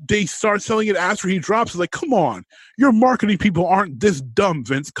they start selling it after he drops. It's like, come on, your marketing people aren't this dumb,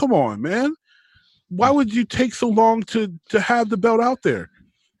 Vince. Come on, man. Why would you take so long to have the belt out there?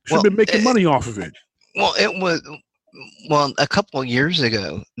 Should have been making money off of it. Well, it was Well, a couple of years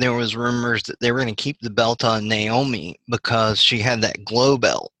ago, there was rumors that they were going to keep the belt on Naomi because she had that glow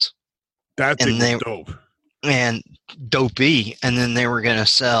belt. That thing was dope. And dopey, and then they were going to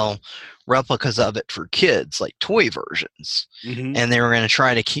sell replicas of it for kids, like toy versions. Mm-hmm. And they were going to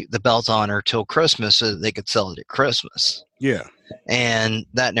try to keep the belt on her till Christmas so that they could sell it at Christmas. Yeah. And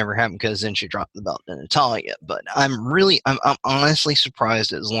that never happened because then she dropped the belt to Natalya. But I'm honestly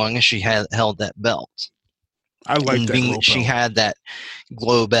surprised as long as she had held that belt. I like that glow belt. She had that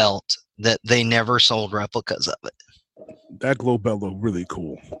glow belt that they never sold replicas of it. That glow belt looked really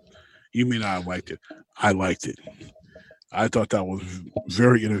cool. You mean I liked it? I liked it. I thought that was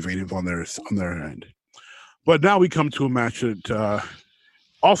very innovative on their end. But now we come to a match that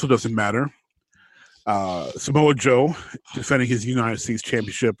also doesn't matter. Samoa Joe defending his United States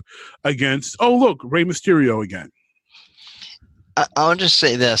Championship against, Rey Mysterio again. I'll just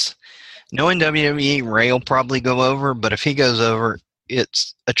say this. Knowing WWE, Rey will probably go over, but if he goes over,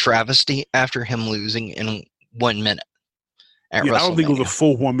 it's a travesty after him losing in 1 minute. I don't think it was a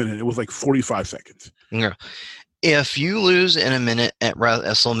full 1 minute. It was like 45 seconds. Yeah. If you lose in a minute at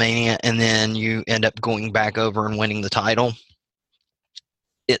WrestleMania and then you end up going back over and winning the title,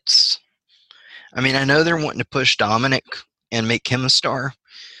 I know they're wanting to push Dominic and make him a star,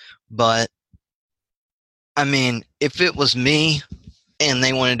 but if it was me and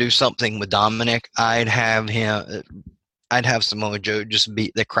they want to do something with Dominic, I'd have Samoa Joe just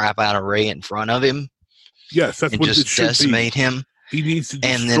beat the crap out of Rey in front of him. Yes, that's what just it should decimate be. Him. He needs to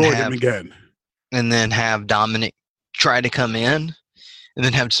destroy him again. And then have Dominic try to come in, and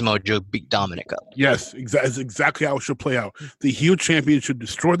then have Samoa Joe beat Dominic up. Yes, that's exactly how it should play out. The heel champion should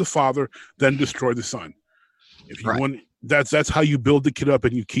destroy the father, then destroy the son. If you want, that's how you build the kid up,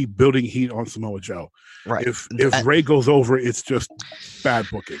 and you keep building heat on Samoa Joe. Right. If Rey goes over, it's just bad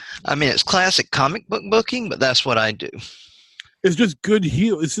booking. It's classic comic book booking, but that's what I do. It's just good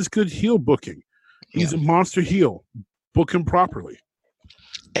heel. It's just good heel booking. He's a monster heel. Book him properly.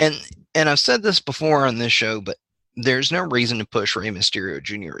 And I've said this before on this show, but there's no reason to push Rey Mysterio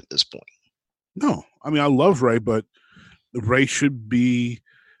Jr. at this point. No. I love Rey, but Rey should be,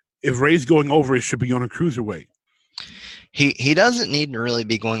 if Rey's going over, it should be on a cruiserweight. He doesn't need to really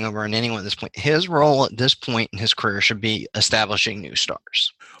be going over on anyone at this point. His role at this point in his career should be establishing new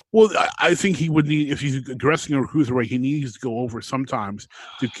stars. Well, I think he would need, if he's addressing a cruiserweight, he needs to go over sometimes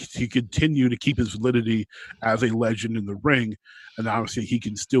to continue to keep his validity as a legend in the ring. And obviously he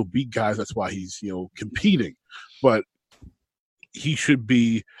can still beat guys. That's why he's, competing. But he should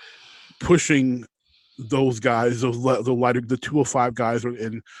be pushing those guys, the lighter, the 205 guys,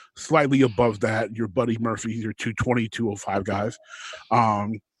 and slightly above that, your Buddy Murphy, your 220, 205 guys.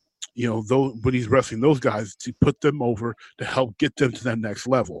 When he's wrestling those guys, to put them over to help get them to that next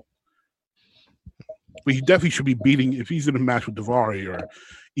level. But he definitely should be beating, if he's in a match with Daivari or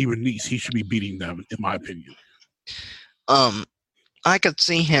even Nice, he should be beating them, in my opinion. I could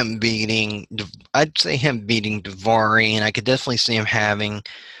see him beating Daivari, and I could definitely see him having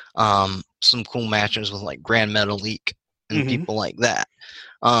some cool matches with like Grand Metalik and people like that.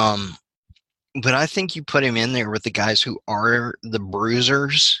 But I think you put him in there with the guys who are the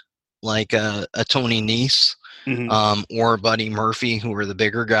bruisers, like a Tony Nese or Buddy Murphy, who are the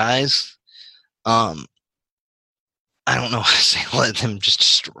bigger guys. I don't know what to say. Let them just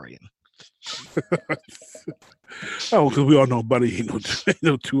destroy him. Because we all know Buddy ain't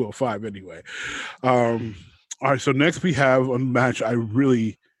no 205 anyway. All right, so next we have a match I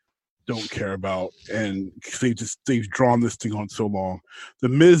really don't care about, and they've drawn this thing on so long. The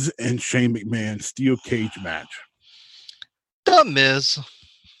Miz and Shane McMahon steel cage match. The Miz.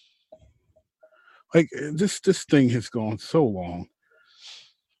 Like this thing has gone so long.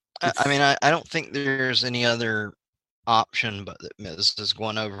 I don't think there's any other option but that Miz is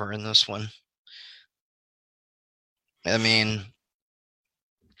going over in this one.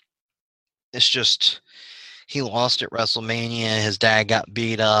 It's just he lost at WrestleMania. His dad got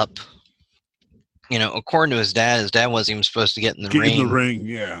beat up. According to his dad wasn't even supposed to get in the ring. In the ring,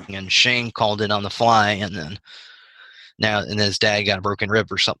 yeah. And Shane called it on the fly, and then his dad got a broken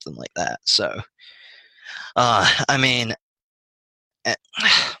rib or something like that. So, I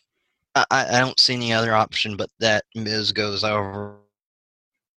don't see any other option but that Miz goes over.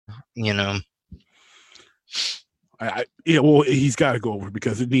 He's got to go over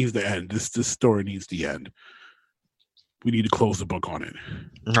because it needs to end. This story needs to end. We need to close the book on it.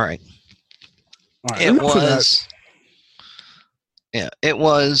 Right. All right. It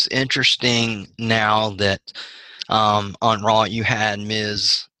was interesting now that on Raw you had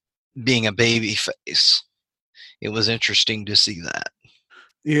Miz being a baby face. It was interesting to see that.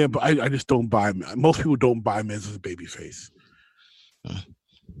 Yeah, but I just don't buy him. Most people don't buy Miz as a babyface.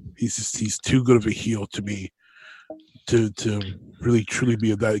 He's too good of a heel to me to really truly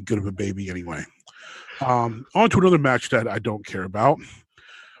be that good of a baby anyway. On to another match that I don't care about.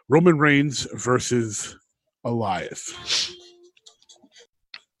 Roman Reigns versus Elias.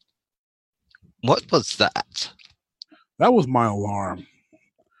 What was that? That was my alarm.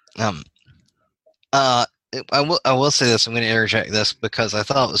 I will say this. I'm going to interject this because I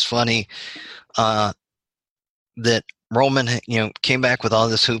thought it was funny that Roman, came back with all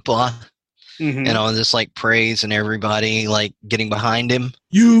this hoopla, and all this like praise and everybody like getting behind him.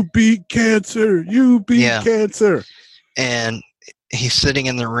 You beat cancer. You beat cancer. And he's sitting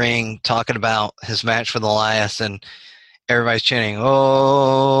in the ring talking about his match with Elias, and everybody's chanting,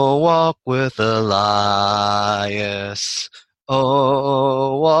 "Oh, walk with Elias.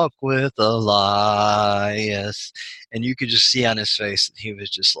 Oh, walk with Elias." And you could just see on his face that he was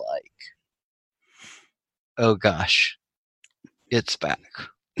just like, oh gosh, it's back.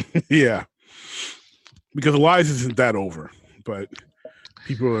 Yeah. Because Elias isn't that over, but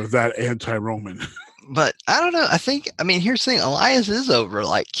people are that anti-Roman. But I don't know. Here's the thing. Elias is over.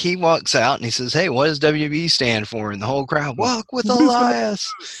 Like, he walks out and he says, "Hey, what does WB stand for?" And the whole crowd, "Walk with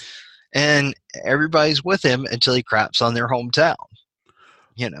Elias." And everybody's with him until he craps on their hometown.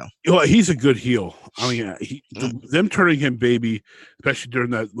 Well, he's a good heel. I mean, them turning him baby, especially during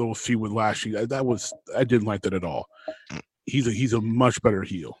that little feud with Lashley, I didn't like that at all. He's a much better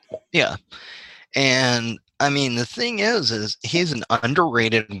heel. Yeah. And I mean, the thing is he's an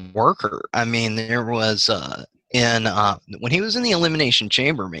underrated worker. I mean, there was when he was in the Elimination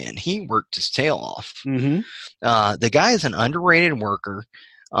Chamber, man, he worked his tail off. The guy is an underrated worker.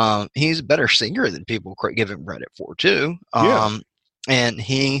 He's a better singer than people give him credit for too. And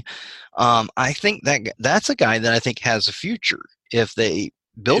he, I think that's a guy that I think has a future if they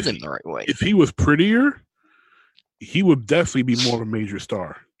build him the right way. If he was prettier, he would definitely be more of a major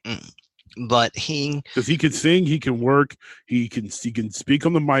star. But because he can sing, he can work, he can speak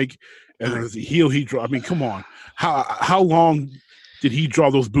on the mic, and as a heel, he draw. I mean, come on, how long did he draw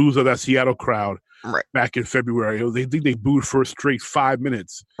those boos of that Seattle crowd? Right. Back in February, they think they booed for a straight 5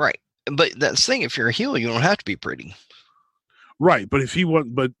 minutes. Right, but that's the thing. If you're a heel, you don't have to be pretty. Right, but if they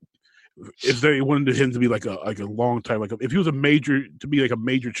wanted him to be like a long time, like if he was a major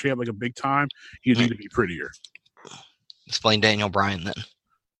champ, like a big time, he'd need to be prettier. Explain Daniel Bryan then.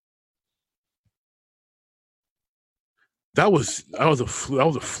 That was a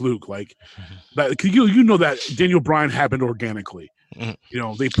fluke. Like that, you know that Daniel Bryan happened organically.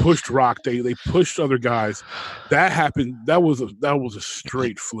 They pushed Rock, they pushed other guys. That happened. That was a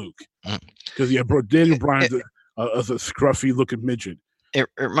straight fluke. Because Daniel Bryan's a scruffy looking midget. It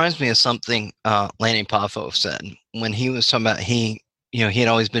reminds me of something Lanny Poffo said when he was talking about he had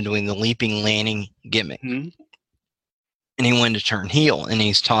always been doing the leaping landing gimmick. And he wanted to turn heel, and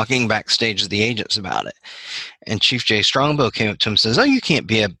he's talking backstage to the agents about it. And Chief Jay Strongbow came up to him and says, "Oh, you can't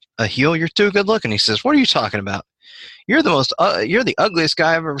be a heel. You're too good looking." He says, "What are you talking about? You're the ugliest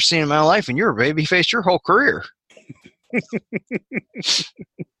guy I've ever seen in my life, and you're a babyface your whole career."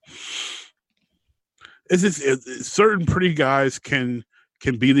 Certain pretty guys can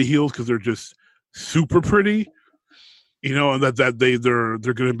be the heels because they're just super pretty. And that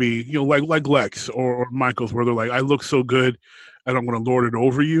they're going to be, like Lex or Michaels, where they're like, "I look so good, and I'm going to lord it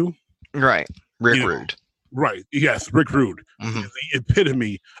over you." Right, Rick Rude. Right, yes, Rick Rude, the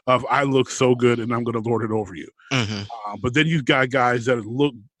epitome of "I look so good, and I'm going to lord it over you." But then you've got guys that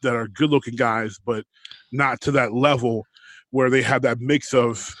are good-looking guys, but not to that level where they have that mix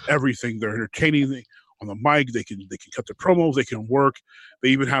of everything. They're entertaining on the mic. They can cut the promos. They can work. They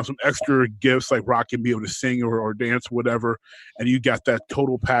even have some extra gifts like Rock can be able to sing or dance, whatever. And you got that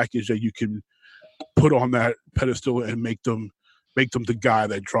total package that you can put on that pedestal and make them the guy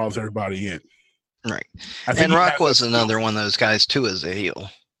that draws everybody in. Right. And Rock was another one of those guys too as a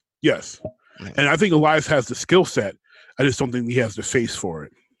heel. Yes. Right. And I think Elias has the skill set. I just don't think he has the face for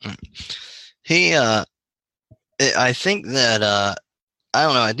it. I think that I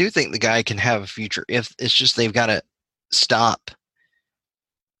don't know. I do think the guy can have a future. If it's just they've got to stop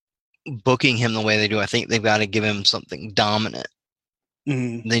booking him the way they do. I think they've got to give him something dominant.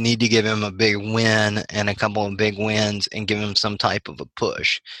 They need to give him a big win and a couple of big wins and give him some type of a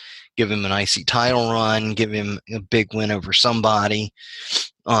push. Give him an IC title run. Give him a big win over somebody.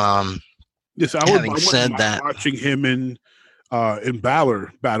 Yes, I would said that watching him in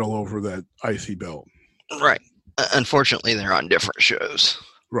Balor battle over that IC belt. Right. Unfortunately, they're on different shows.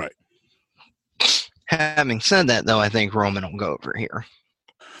 Right. Having said that, though, I think Roman will go over here.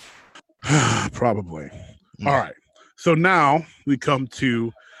 Probably. All right. So now we come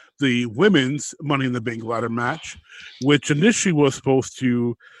to the women's Money in the Bank ladder match, which initially was supposed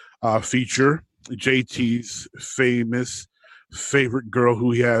to feature JT's famous favorite girl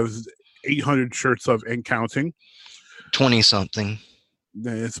who he has 800 shirts of and counting. 20-something.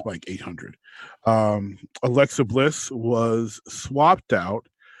 It's like 800. Alexa Bliss was swapped out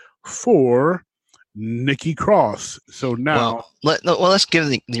for Nikki Cross. So now, let's give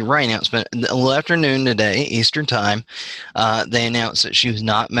the right announcement. The afternoon today, Eastern time, they announced that she was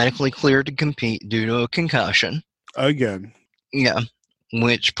not medically cleared to compete due to a concussion. Again, yeah,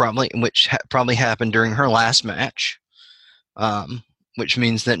 which probably happened during her last match, which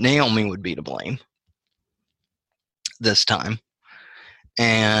means that Naomi would be to blame this time.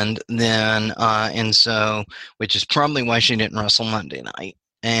 And then, which is probably why she didn't wrestle Monday night.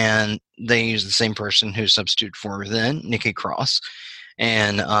 And they used the same person who substituted for her then, Nikki Cross.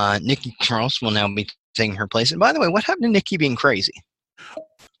 And Nikki Cross will now be taking her place. And by the way, what happened to Nikki being crazy?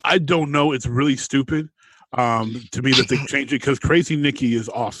 I don't know. It's really stupid to me that they changed it because Crazy Nikki is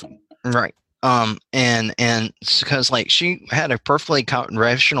awesome. Right. And because like she had a perfectly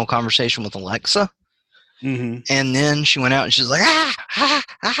rational conversation with Alexa. Mm-hmm. And then she went out and she's like,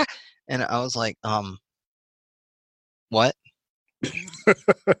 and I was like, what?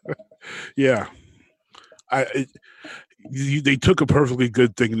 Yeah, they took a perfectly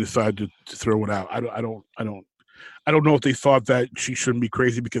good thing and decided to throw it out. I don't know if they thought that she shouldn't be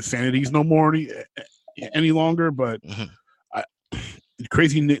crazy because Sanity's no more any longer. But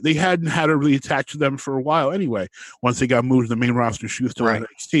Crazy, they hadn't had her really attached to them for a while anyway. Once they got moved to the main roster, she was still at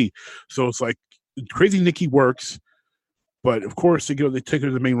NXT. So it's like Crazy Nikki works. But of course, they take her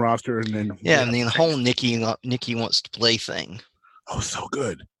to the main roster, and then and the whole Nikki wants to play thing. Oh, so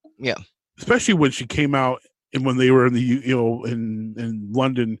good. Yeah, especially when she came out and when they were in the in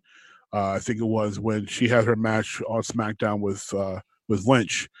London, I think it was when she had her match on SmackDown with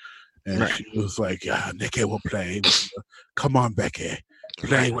Lynch, and she was like, "Nikki will play. Come on, Becky,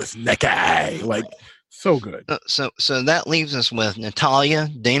 play with Nikki." Like, so good. So that leaves us with Natalya,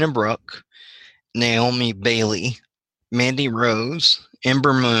 Dana Brooke, Naomi, Bayley, Mandy Rose,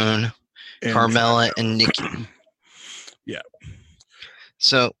 Ember Moon, and Carmella, and Nikki. Yeah.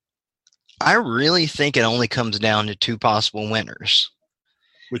 So I really think it only comes down to two possible winners.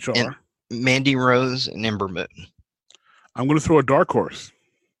 Which are? Mandy Rose and Ember Moon. I'm going to throw a dark horse.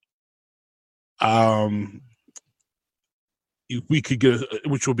 We could get,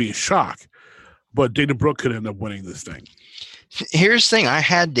 which will be a shock, but Dana Brooke could end up winning this thing. Here's the thing. I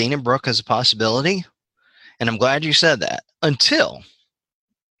had Dana Brooke as a possibility, and I'm glad you said that. Until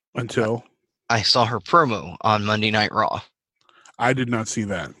I saw her promo on Monday Night Raw. I did not see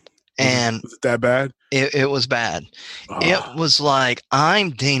that. And was it that bad? It was bad. It was like, I'm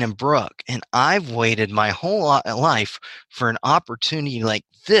Dana Brooke, and I've waited my whole life for an opportunity like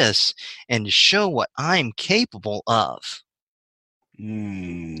this and to show what I'm capable of.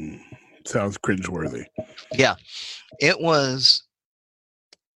 Sounds cringeworthy. Yeah, it was.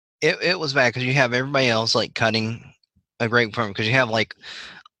 It was bad because you have everybody else like cutting a great promo because you have like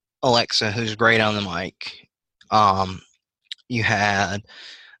Alexa, who's great on the mic. You had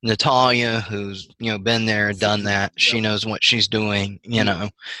Natalya, who's been there, done that. She knows what she's doing.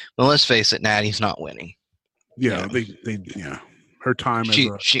 But let's face it, Natty's not winning. Yeah, they her time.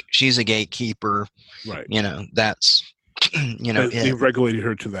 She's a gatekeeper. Right. That's they regulated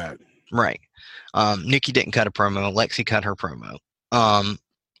her to that. Right. Nikki didn't cut a promo. Lexi cut her promo.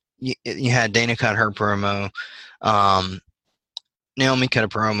 You had Dana cut her promo. Naomi cut a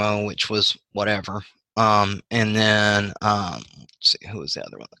promo, which was whatever. And then let's see, who was the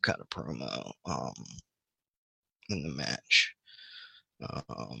other one that cut a promo in the match?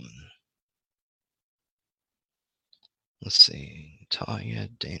 Let's see, Talia,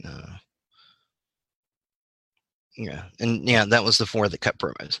 Dana. Yeah, and that was the four that cut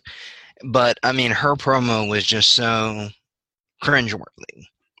promos. But I mean, her promo was just so cringeworthy.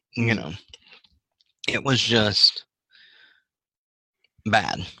 It was just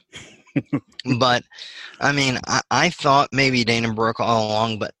bad. But I mean, I thought maybe Dana Brooke all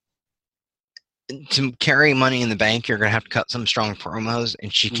along, but to carry Money in the Bank, you're gonna have to cut some strong promos,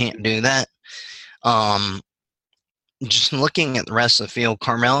 and she can't do that. Just looking at the rest of the field,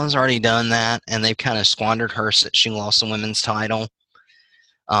 Carmella's already done that, and they've kind of squandered her since she lost the women's title.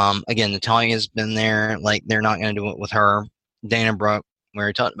 Again, Natalya's been there. Like, they're not going to do it with her. Dana Brooke, we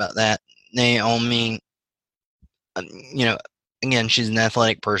already talked about that. Naomi, again, she's an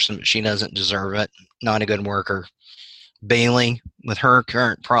athletic person, but she doesn't deserve it. Not a good worker. Bayley, with her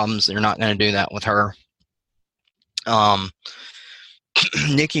current problems, they're not going to do that with her.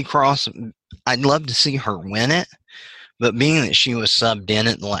 Nikki Cross, I'd love to see her win it, But being that she was subbed in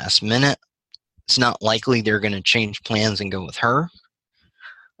at the last minute, it's not likely they're going to change plans and go with her.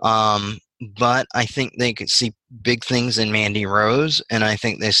 But I think they could see big things in Mandy Rose, and I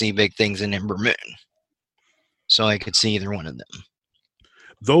think they see big things in Ember Moon. So I could see either one of them.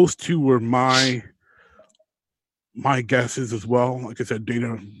 Those two were my guesses as well. Like I said,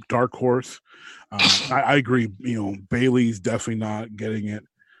 Dana, dark horse. I agree. Bayley's definitely not getting it.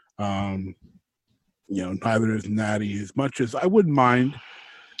 Neither is Natty. As much as I wouldn't mind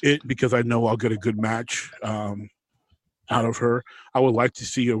it, because I know I'll get a good match out of her. I would like to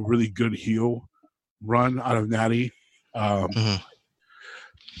see a really good heel run out of Natty. I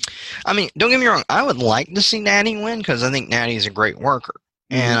mean, don't get me wrong. I would like to see Natty win because I think Natty is a great worker,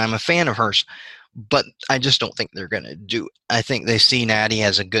 and I'm a fan of hers. But I just don't think they're going to do it. I think they see Natty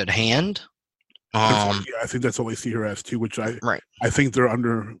as a good hand. I think that's all they see her as too, which I think they're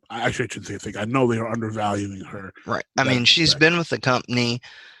under. Actually, I shouldn't say think. I know they are undervaluing her. Right. I mean, she's been with the company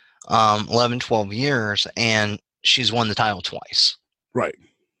 11, 12 years, and she's won the title twice. Right.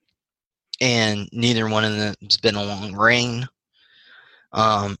 And neither one of them has been a long reign.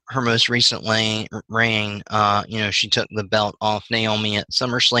 Her most recent reign, she took the belt off Naomi at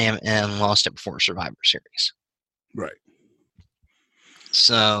SummerSlam and lost it before Survivor Series. Right.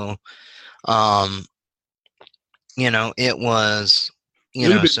 So, it was, it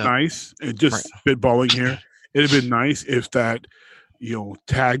would have been nice. Just spitballing here. It'd have been nice if that,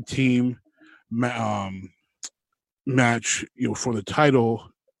 tag team match, for the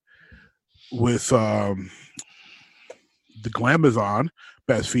title with the Glamazon,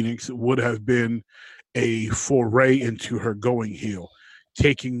 Beth Phoenix, would have been a foray into her going heel,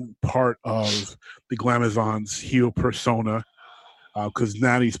 taking part of the Glamazon's heel persona. Because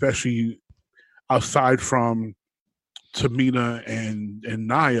Natty, especially aside from Tamina and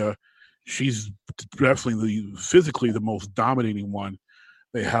Nia, she's definitely physically the most dominating one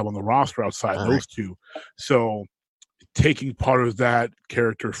they have on the roster outside those two. So taking part of that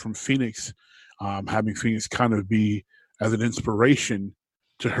character from Phoenix, having Phoenix kind of be as an inspiration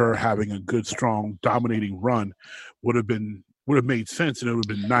to her having a good, strong, dominating run would have made sense, and it would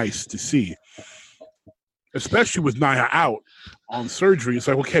have been nice to see. Especially with Nia out on surgery, it's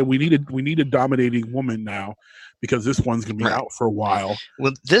like, okay, we need a dominating woman now, because this one's going to be out for a while.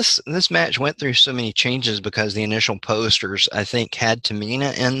 Well, this match went through so many changes because the initial posters, I think, had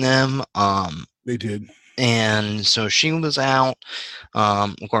Tamina in them. They did. And so she was out.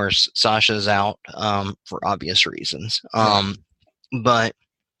 Of course, Sasha's out for obvious reasons. But,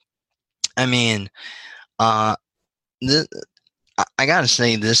 I mean, I gotta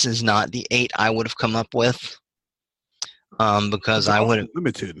say, this is not the 8 I would have come up with, because I would have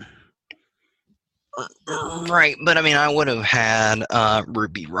limited. Right, but I mean, I would have had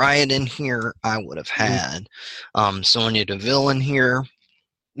Ruby Riott in here. I would have had Sonya Deville in here,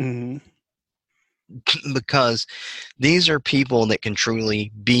 because these are people that can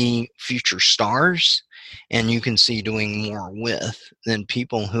truly be future stars, and you can see doing more with than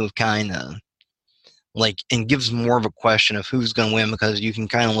people who have kind of and gives more of a question of who's going to win, because you can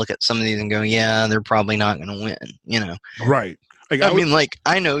kind of look at some of these and go, yeah, they're probably not going to win, Right. I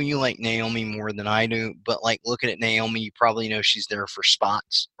know you like Naomi more than I do, but looking at Naomi, you probably know she's there for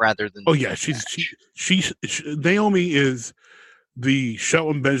spots rather than. Oh yeah, she's Naomi is the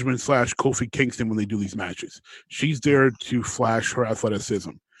Shelton Benjamin / Kofi Kingston when they do these matches. She's there to flash her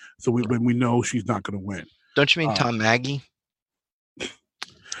athleticism, so when we know she's not going to win. Don't you mean Tom Maggie?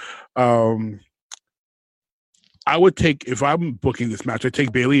 I would take, if I'm booking this match, I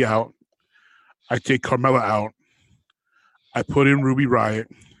take Bayley out. I take Carmella out. I put in Ruby Riott.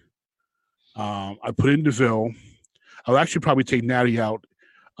 I put in Deville. I'll actually probably take Natty out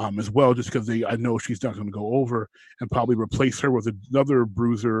as well, just because I know she's not going to go over, and probably replace her with another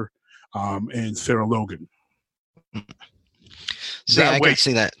bruiser and Sarah Logan. See, I can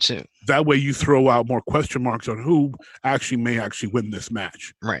see that too. That way you throw out more question marks on who may win this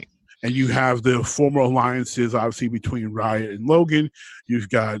match. Right. And you have the former alliances, obviously, between Riott and Logan. You've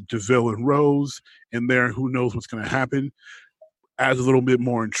got Deville and Rose in there. Who knows what's going to happen? Adds a little bit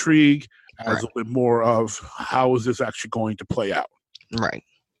more intrigue, adds a little bit more of how is this actually going to play out. Right.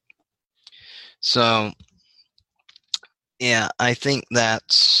 So, yeah, I think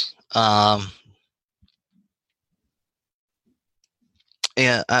that's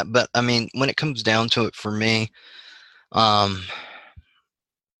but I mean, when it comes down to it for me,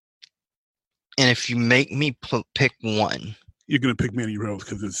 and if you make me pick one, you're going to pick Mandy Rose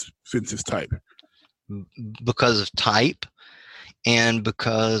because it's Vince's type. Because of type, and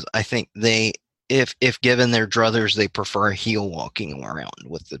because I think they, if given their druthers, they prefer a heel walking around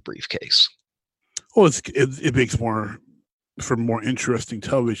with the briefcase. Well, it makes more for more interesting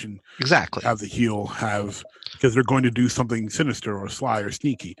television. Exactly. Have the heel because they're going to do something sinister or sly or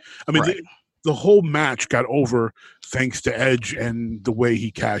sneaky. I mean, the whole match got over thanks to Edge and the way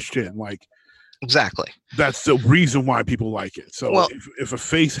he cashed in. Like, exactly. That's the reason why people like it. So if a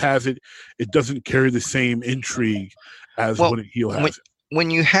face has it, it doesn't carry the same intrigue as when a heel has it. When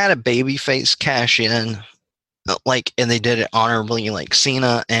you had a baby face cash in, like, and they did it honorably, like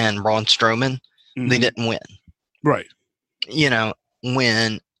Cena and Braun Strowman, they didn't win. Right. You know,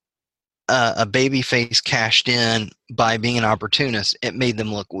 when a baby face cashed in by being an opportunist, it made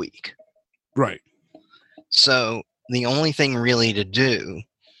them look weak. Right. So the only thing really to do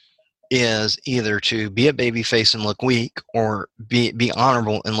is either to be a baby face and look weak, or be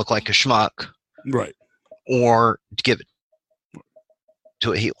honorable and look like a schmuck. Right. Or to give it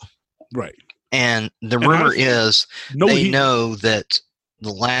to a heel. Right. And the rumor is they know that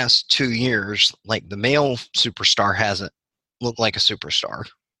the last 2 years, like, the male superstar hasn't looked like a superstar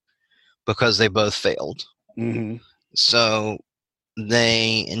because they both failed. Mm-hmm. So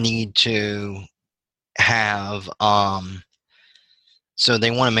they need to have so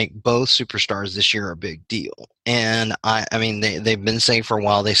they want to make both superstars this year a big deal. And I mean, they've been saying for a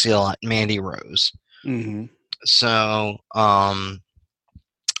while they see a lot Mandy Rose. Mm-hmm. So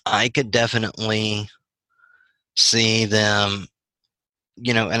I could definitely see them,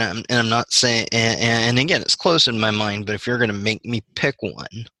 you know, and I'm not saying, and again, it's close in my mind, but if you're going to make me pick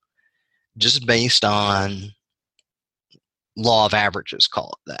one, just based on law of averages,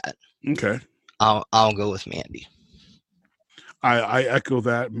 call it that. Okay. I'll go with Mandy. I echo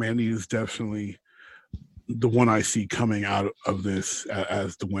that. Mandy is definitely the one I see coming out of this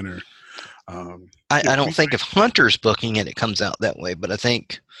as the winner. I don't think if Hunter's booking it, it comes out that way, but I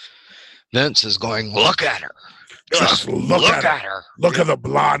think Vince is going, look at her. Just look at her. Look at the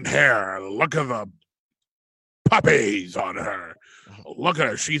blonde hair. Look at the puppies on her. Look at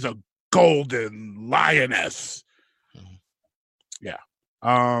her. She's a golden lioness. Yeah.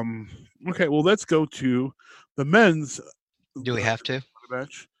 Okay, well, let's go to the men's. Do we have to?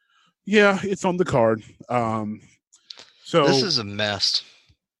 Match. Yeah, it's on the card. So this is a mess.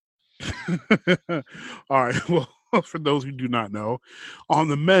 All right. Well, for those who do not know, on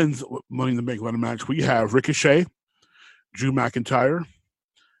the men's Money in the Bank ladder match, we have Ricochet, Drew McIntyre,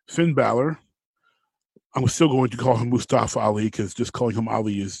 Finn Balor. I'm still going to call him Mustafa Ali because just calling him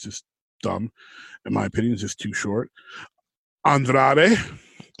Ali is just dumb. In my opinion, it's just too short. Andrade,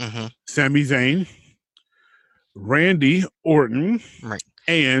 Sami Zayn, Randy Orton, right,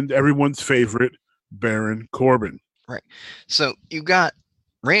 and everyone's favorite, Baron Corbin. Right. So you got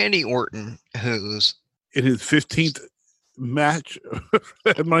Randy Orton, who's in his 15th match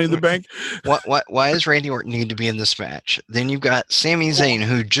at Money in the Bank. Why does Randy Orton need to be in this match? Then you've got Sami Zayn,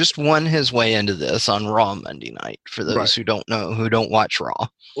 who just won his way into this on Raw Monday night, for those who don't know, who don't watch Raw.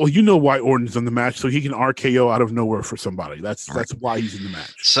 Well, you know why Orton's in the match, so he can RKO out of nowhere for somebody. That's why he's in the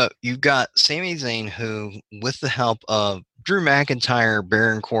match. So you've got Sami Zayn, who, with the help of Drew McIntyre,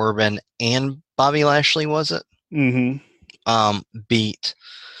 Baron Corbin, and Bobby Lashley, was it? Mm-hmm. Beat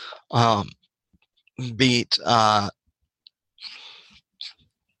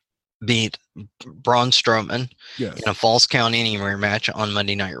Braun Strowman in a Falls Count Anywhere match on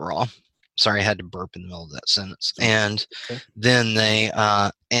Monday Night Raw. Sorry, I had to burp in the middle of that sentence. And then they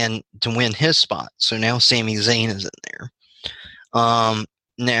and to win his spot. So now Sami Zayn is in there.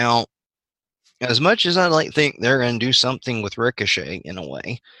 Now, as much as I think they're going to do something with Ricochet in a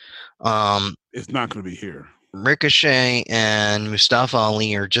way, it's not going to be here. Ricochet and Mustafa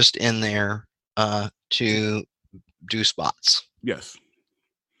Ali are just in there to do spots. Yes.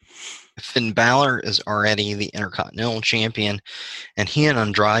 Finn Balor is already the Intercontinental Champion, and he and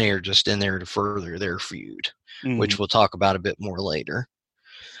Andrade are just in there to further their feud, which we'll talk about a bit more later.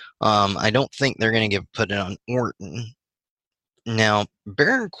 I don't think they're going to put it on Orton. Now,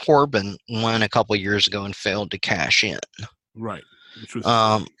 Baron Corbin won a couple years ago and failed to cash in. Right. Which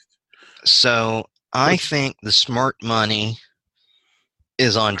was so I think the smart money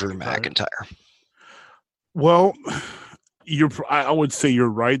is on Drew McIntyre. Well, I would say you're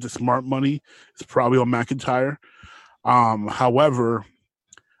right. The smart money is probably on McIntyre. However,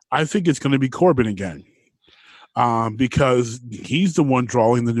 I think it's going to be Corbin again because he's the one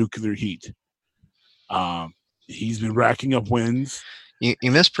drawing the nuclear heat. He's been racking up wins. You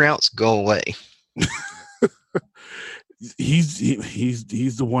mispronounced "go away." He's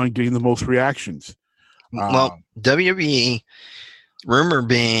the one getting the most reactions. Well, WWE rumor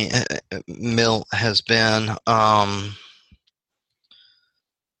being mill has been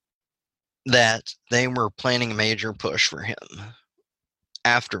that they were planning a major push for him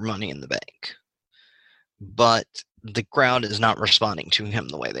after Money in the Bank, but the crowd is not responding to him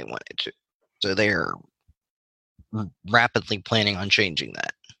the way they want it to. So they're rapidly planning on changing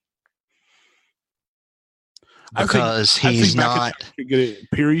that. Because he's not get it,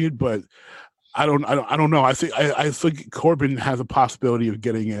 period, but I don't know. I think Corbin has a possibility of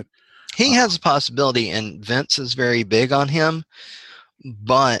getting it. He has a possibility, and Vince is very big on him,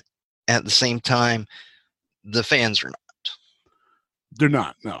 but at the same time, the fans are not. They're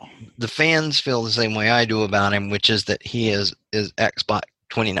not, no. The fans feel the same way I do about him, which is that he is X-Pac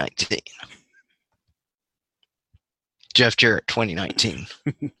 2019. Jeff Jarrett 2019.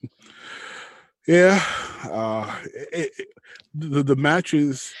 Yeah. The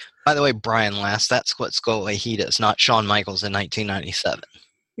matches. By the way, Brian Last, that's what Skull Ahita is, not Shawn Michaels in 1997.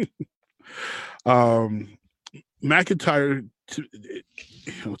 McIntyre,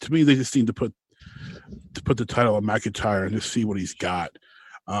 to me, they just need to put the title on McIntyre and just see what he's got.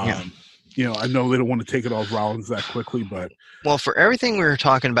 I know they don't want to take it off Rollins that quickly, but for everything we were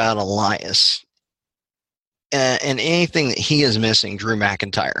talking about Elias and anything that he is missing, Drew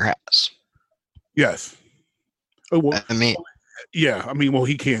McIntyre has. Yes. Oh, well,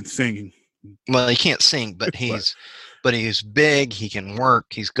 he can't sing. Well, he can't sing, but he's big. He can work.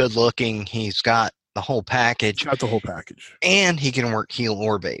 He's good looking. He's got the whole package. Got the whole package. And he can work heel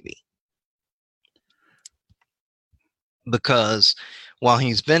or baby. Because while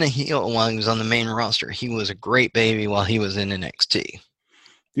he's been a heel, while he was on the main roster, he was a great baby while he was in NXT.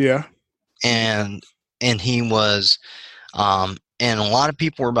 Yeah. And he was, and a lot of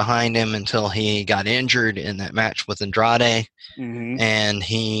people were behind him until he got injured in that match with Andrade. Mm-hmm. And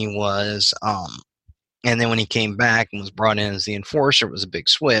he was, and then when he came back and was brought in as the enforcer, it was a big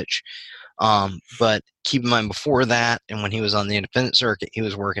switch. But keep in mind, before that, and when he was on the independent circuit, he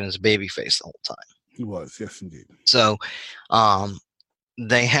was working as a babyface the whole time. He was, yes, indeed. So,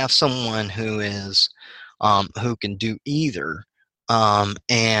 they have someone who is, who can do either.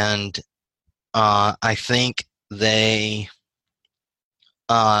 And I think they,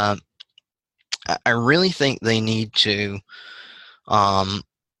 I really think they need to,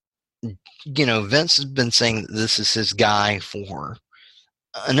 Vince has been saying that this is his guy for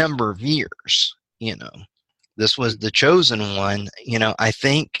a number of years. This was the chosen one. I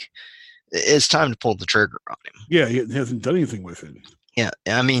think it's time to pull the trigger on him. Yeah, he hasn't done anything with it. Yeah,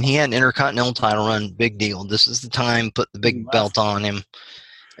 I mean, he had an Intercontinental title run, big deal. This is the time, put the big belt on him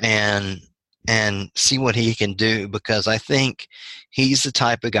and see what he can do, because I think he's the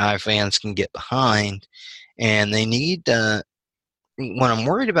type of guy fans can get behind, and they need what I'm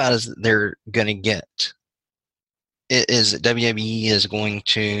worried about is that they're going to get is that WWE is going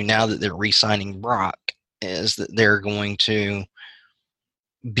to, now that they're re-signing Brock, is that they're going to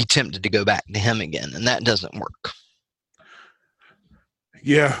be tempted to go back to him again, and that doesn't work.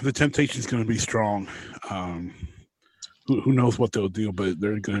 Yeah, the temptation is going to be strong. Who knows what they'll do, but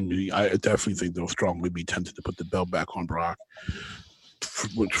they're going to be. I definitely think they'll strongly be tempted to put the belt back on Brock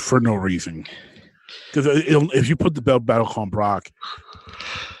for no reason. Because if you put the belt back on Brock,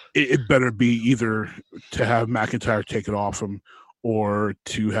 it better be either to have McIntyre take it off him, or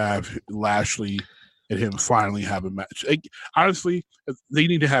to have Lashley and him finally have a match. Honestly, they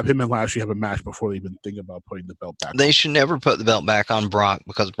need to have him and Lashley have a match before they even think about putting the belt back. They should never put the belt back on Brock,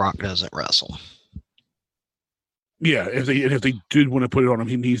 because Brock doesn't wrestle. Yeah, if they did want to put it on him,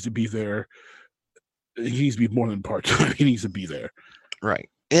 he needs to be there. He needs to be more than part-time. He needs to be there. Right.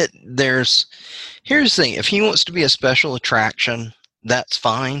 Here's the thing. If he wants to be a special attraction, that's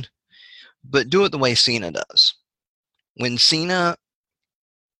fine. But do it the way Cena does. When Cena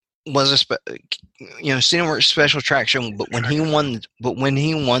was Cena was a special attraction, but when he won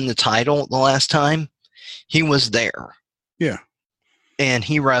the title the last time, he was there. Yeah. And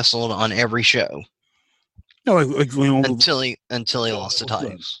he wrestled on every show. No, until he lost the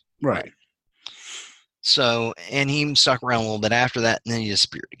titles. Right. So, and he stuck around a little bit after that, and then he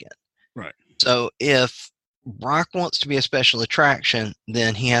disappeared again. Right. So if Brock wants to be a special attraction,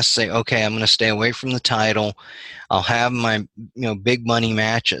 then he has to say, okay, I'm going to stay away from the title. I'll have my, big money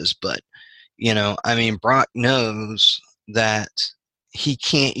matches. But, Brock knows that he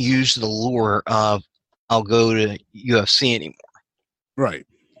can't use the lure of, I'll go to UFC anymore. Right.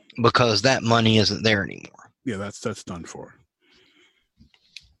 Because that money isn't there anymore. Yeah, that's done for.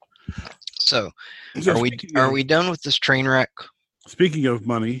 So, are we done with this train wreck? Speaking of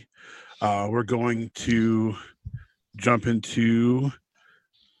money, we're going to jump into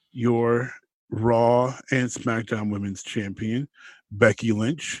your Raw and SmackDown Women's Champion, Becky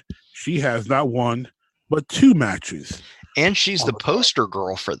Lynch. She has not one, but 2 matches. And she's the poster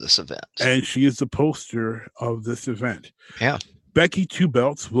girl for this event. And she is the poster of this event. Yeah. Becky Two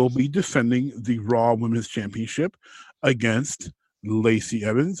Belts will be defending the Raw Women's Championship against Lacey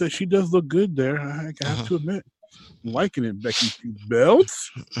Evans, and she does look good there. I have to admit, I'm liking it. Becky Two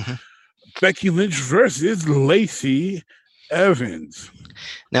Belts. Becky Lynch versus Lacey Evans.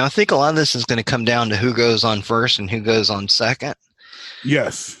 Now, I think a lot of this is going to come down to who goes on first and who goes on second.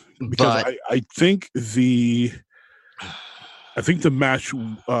 Yes, because I think the match.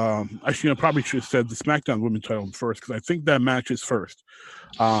 Actually, I probably should have said the SmackDown Women's title first because I think that match is first.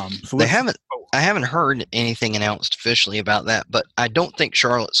 So I haven't heard anything announced officially about that, but I don't think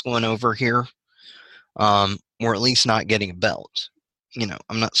Charlotte's going over here, or at least not getting a belt.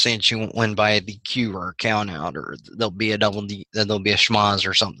 I'm not saying she won't win by a DQ or a count out, or there'll be a there'll be a schmoz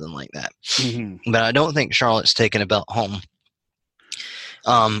or something like that. Mm-hmm. But I don't think Charlotte's taking a belt home.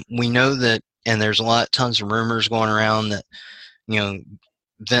 We know that, and there's tons of rumors going around that,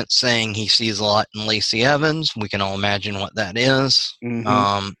 Vince saying he sees a lot in Lacey Evans. We can all imagine what that is.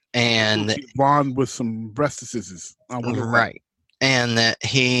 Mm-hmm. And blonde with some breastises. Right. And that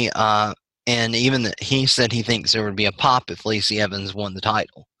he, and even that he said he thinks there would be a pop if Lacey Evans won the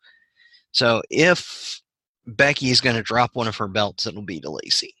title. So if Becky is going to drop one of her belts, it'll be to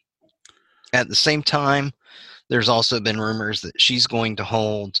Lacey. At the same time, there's also been rumors that she's going to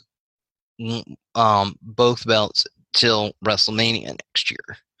hold both belts till WrestleMania next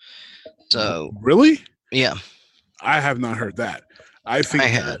year. So really? Yeah. I have not heard that. I think I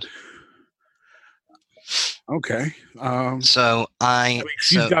had. Okay. So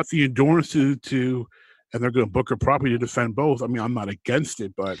she's got the endurance to, and they're going to book her properly to defend both. I mean, I'm not against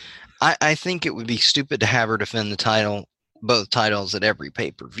it, but I think it would be stupid to have her defend both titles at every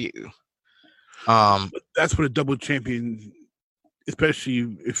pay-per-view. That's what a double champion,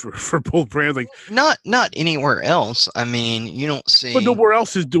 especially if for both brands, like not anywhere else. I mean, you don't see. But nowhere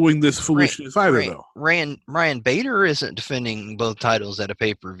else is doing this foolishness either, though. Ryan Bader isn't defending both titles at a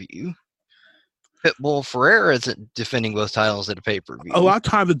pay-per-view. Pitbull Ferreira isn't defending both titles at a pay-per-view. A lot of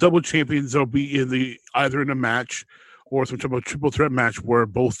times, the double champions will be either in a match or some type of triple threat match where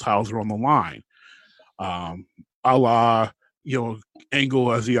both titles are on the line. A la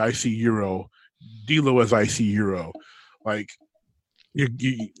Angle as the IC Euro, D'Lo as IC Euro, like.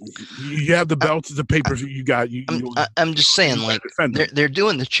 You have the belts as a pay-per-view. You got you. I'm just saying, like they're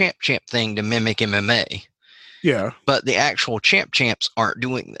doing the champ thing to mimic MMA. Yeah, but the actual champs aren't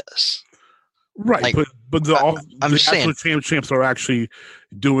doing this. Right, like, but the actual champs are actually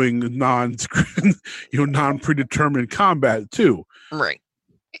doing non-predetermined combat too. Right.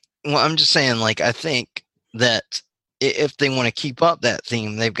 Well, I'm just saying, like, I think that if they want to keep up that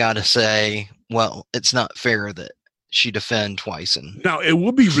theme, they've got to say, well, it's not fair that she defend twice. And now it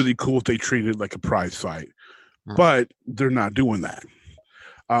would be really cool if they treated it like a prize fight, but they're not doing that.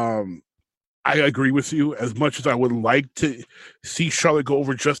 I agree with you. As much as I would like to see Charlotte go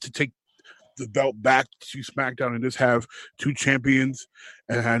over just to take the belt back to SmackDown and just have two champions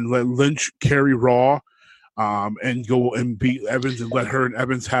and let Lynch carry Raw, and go and beat Evans and let her and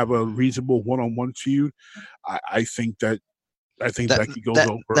Evans have a reasonable one-on-one feud. I think Becky goes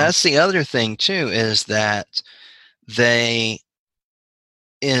over. That's the other thing too, is that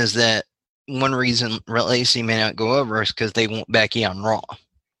one reason Lacey may not go over is because they want Becky on Raw,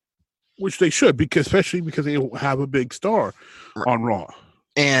 which they should, especially because they don't have a big star on Raw.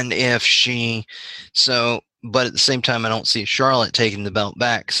 And but at the same time, I don't see Charlotte taking the belt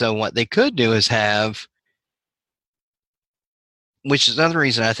back. So what they could do is have, which is another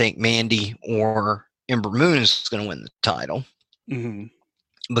reason I think Mandy or Ember Moon is going to win the title,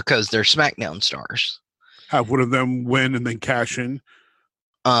 because they're SmackDown stars. Have one of them win and then cash in.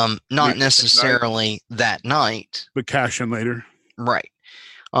 Not necessarily that night, but cash in later. Right.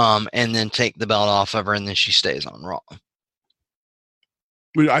 And then take the belt off of her, and then she stays on Raw.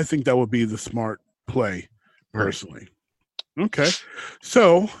 I think that would be the smart play, personally. Right. Okay.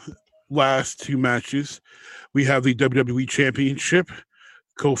 So, last two matches, we have the WWE Championship.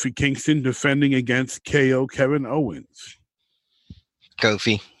 Kofi Kingston defending against KO Kevin Owens.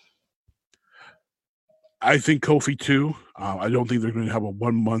 Kofi. I think Kofi too. I don't think they're going to have a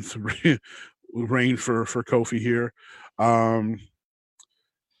 1 month reign for Kofi here.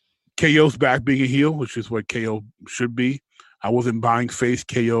 KO's back being a heel, which is what KO should be. I wasn't buying face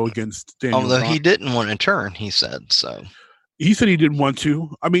KO against Daniel. Although he didn't want to turn, he said so. He said he didn't want to.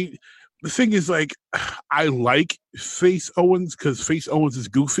 I mean, the thing is, like, I like face Owens because face Owens is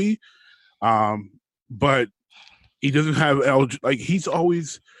goofy, but he doesn't have he's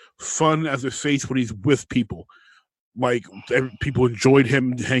always fun as a face when he's with people. Like, people enjoyed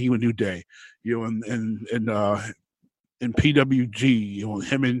him hanging with New Day, and in PWG,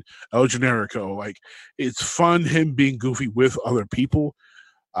 him and El Generico, like it's fun him being goofy with other people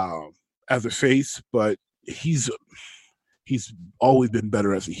as a face, but he's always been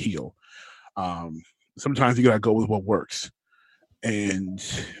better as a heel. Sometimes you gotta go with what works, and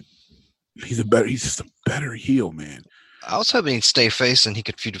he's just a better heel, man. I was hoping he'd stay face and he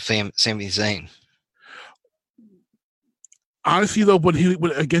could feud with Sami Zayn. Honestly, though, when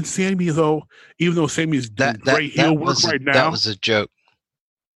against Sami, though, even though Sami's doing great heel work right now, that was a joke.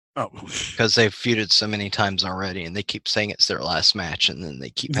 Oh, because they've feuded so many times already, and they keep saying it's their last match, and then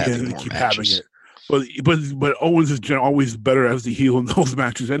they keep having more matches. But Owens is always better as the heel in those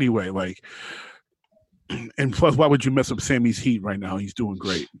matches anyway. Like, and plus, why would you mess up Sami's heat right now? He's doing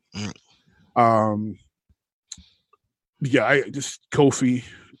great. Yeah, I just Kofi.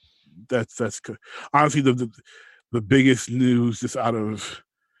 That's good. Honestly, the biggest news just out of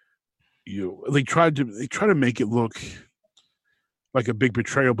they tried to make it look like a big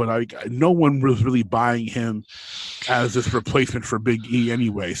betrayal, but no one was really buying him as this replacement for Big E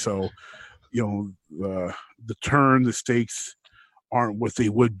anyway. So, the stakes aren't what they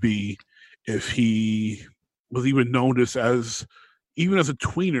would be if he was even known as even as a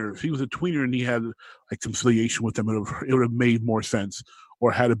tweener. If he was a tweener and he had like some affiliation with them, it would have made more sense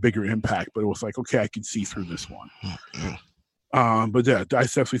or had a bigger impact. But it was like, okay, I can see through this one. But yeah, I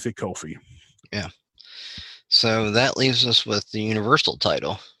definitely say Kofi. Yeah. So that leaves us with the Universal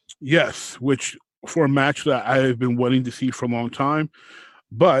title. Yes, which for a match that I've been wanting to see for a long time,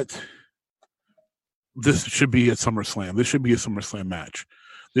 but this should be at SummerSlam. This should be a SummerSlam match.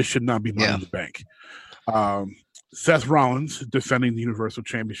 This should not be Money in the Bank. Seth Rollins defending the Universal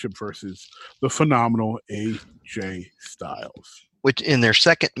Championship versus the phenomenal AJ Styles. Which in their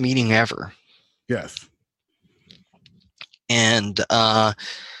second meeting ever. Yes. And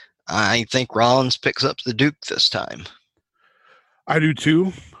I think Rollins picks up the Duke this time. I do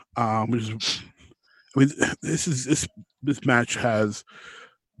too. This match has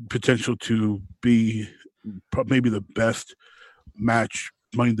potential to be maybe the best match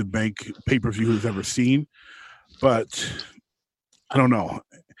Money in the Bank pay-per-view has ever seen, but I don't know.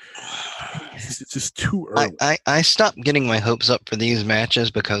 It's just too early. I stopped getting my hopes up for these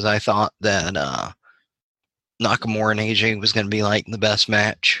matches because I thought that Nakamura and AJ was going to be like the best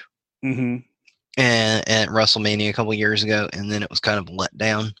match. Mm-hmm. And at WrestleMania a couple years ago, and then it was kind of a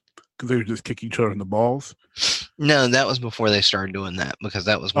letdown. Because they were just kicking each other in the balls? No, that was before they started doing that, because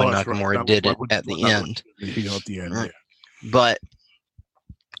that was when Nakamura did it at the end. At the end, right. Yeah. But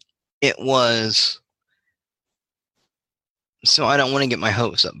it was... So I don't want to get my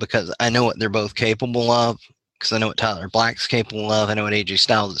hopes up, because I know what they're both capable of, because I know what Tyler Black's capable of, I know what AJ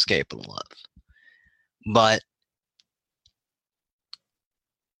Styles is capable of. But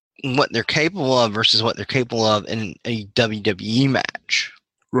what they're capable of versus what they're capable of in a WWE match.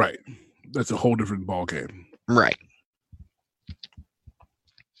 Right. That's a whole different ballgame. Right.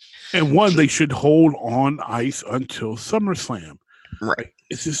 And one, they should hold on ice until SummerSlam. Right.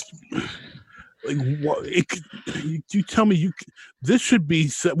 It's just like, what? You tell me this should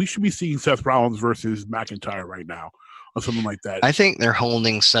be. We should be seeing Seth Rollins versus McIntyre right now, or something like that. I think they're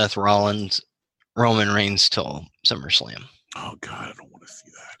holding Seth Rollins, Roman Reigns till SummerSlam. Oh God, I don't want to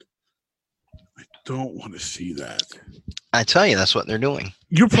see that. I don't want to see that. I tell you, that's what they're doing.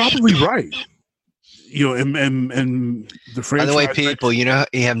 You're probably right. And the franchise. By the way, people, you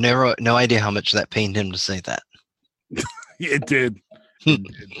have no idea how much that pained him to say that. It did.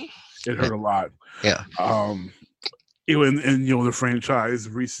 It hurt a lot. Yeah. And the franchise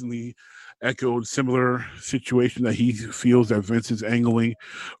recently echoed similar situation that he feels that Vince is angling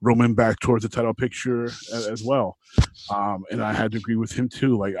Roman back towards the title picture as well. And I had to agree with him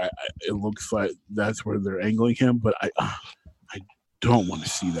too. Like it looks like that's where they're angling him, but I don't want to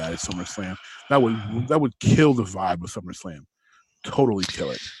see that at SummerSlam. That would kill the vibe of SummerSlam. Totally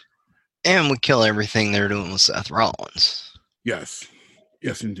kill it. And would kill everything they're doing with Seth Rollins. Yes.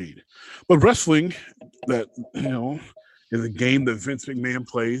 Yes, indeed. But wrestling, that is a game that Vince McMahon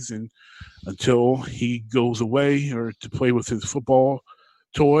plays, and until he goes away or to play with his football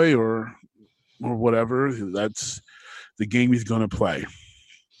toy or whatever, that's the game he's going to play.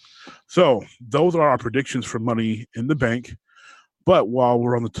 So those are our predictions for Money in the Bank. But while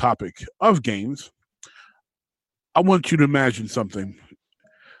we're on the topic of games, I want you to imagine something.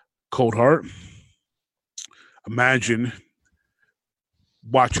 Cold Heart. Imagine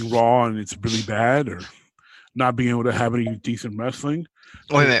watching Raw and it's really bad, or not being able to have any decent wrestling.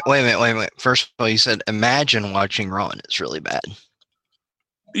 Wait a minute. First of all, you said imagine watching Raw and it's really bad.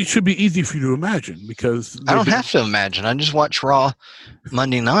 It should be easy for you to imagine, because I don't have to imagine. I just watch Raw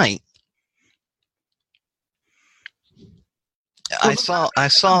Monday night. I saw.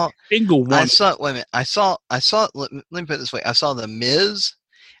 Single one. Wait a minute. I saw. Let me put it this way. I saw the Miz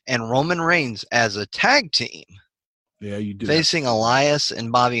and Roman Reigns as a tag team. Yeah, you did. Facing Elias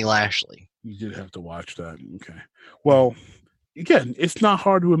and Bobby Lashley. You did have to watch that. Okay. Well, again, it's not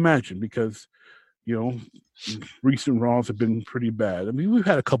hard to imagine because, recent Raws have been pretty bad. I mean, we've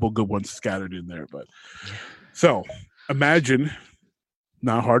had a couple good ones scattered in there, but so imagine,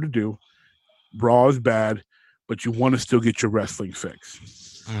 not hard to do. Raw is bad, but you want to still get your wrestling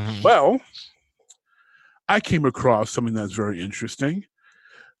fix. Mm-hmm. Well, I came across something that's very interesting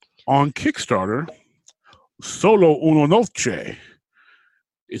on Kickstarter. Solo Una Noche.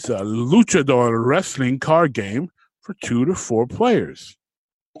 It's a luchador wrestling card game for 2 to 4 players.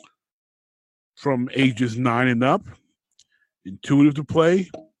 From ages 9 and up, intuitive to play,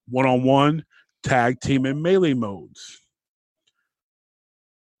 one-on-one, tag team, and melee modes.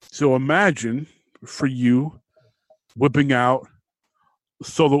 So imagine for you whipping out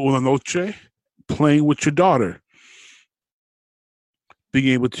Solo Una Noche, playing with your daughter, being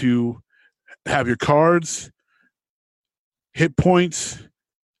able to have your cards, hit points,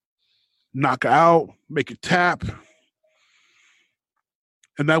 knock out, make a tap.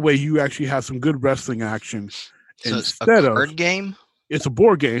 And that way you actually have some good wrestling action. So instead it's a card game? It's a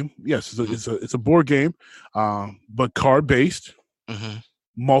board game. Yes, it's a board game, but card-based. Mm-hmm.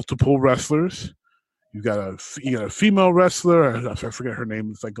 Multiple wrestlers. You got a female wrestler. I forget her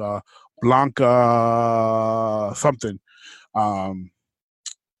name. It's like Blanca something.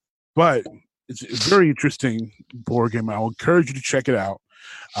 But it's a very interesting board game. I will encourage you to check it out.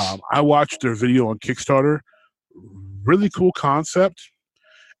 I watched their video on Kickstarter. Really cool concept,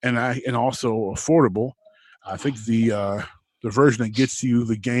 and also affordable. I think the version that gets you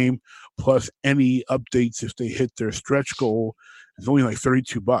the game plus any updates if they hit their stretch goal is only like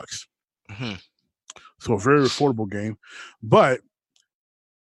 $32. Mm-hmm. So a very affordable game. But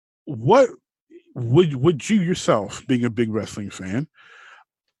what would you yourself, being a big wrestling fan,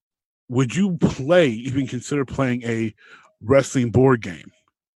 would you even consider playing a wrestling board game?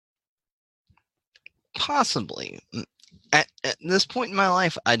 Possibly. At this point in my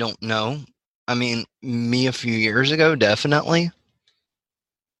life, I don't know. I mean, me a few years ago, definitely.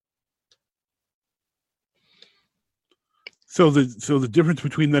 So the difference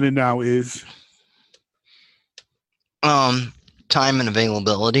between then and now is time and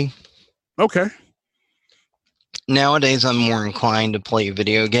availability. Okay. Nowadays, I'm more inclined to play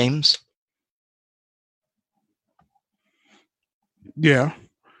video games. Yeah.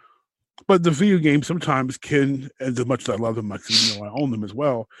 But the video games sometimes can, as much as I love them, I own them as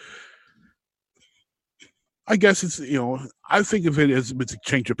well. I guess it's, I think of it as it's a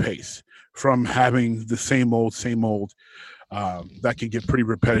change of pace from having the same old, that can get pretty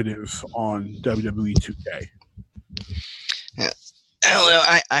repetitive on WWE 2K. Yeah.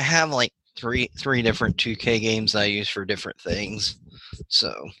 I have like three different 2K games I use for different things.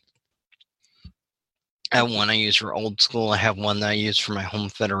 So I have one I use for old school. I have one that I use for my home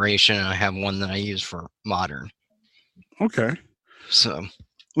federation, and I have one that I use for modern. Okay. So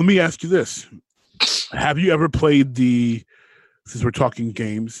let me ask you this. Have you ever played since we're talking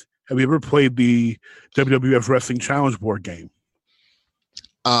games, have you ever played the WWF Wrestling Challenge board game?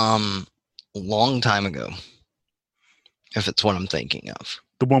 Long time ago. If it's what I'm thinking of.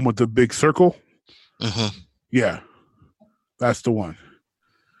 The one with the big circle? Mm-hmm. Yeah. That's the one.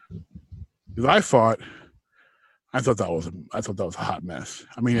 Because I thought that was a hot mess.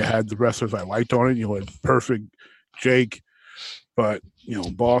 I mean, it had the wrestlers I liked on it. Had Perfect, Jake, but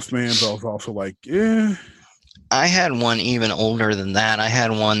Boss Man. But I was also like, yeah. I had one even older than that. I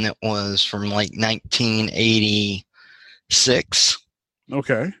had one that was from like 1986.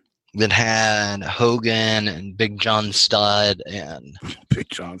 Okay. That had Hogan and Big John Studd and Big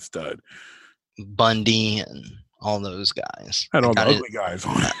John Studd, Bundy, and all those guys. Had all the ugly guys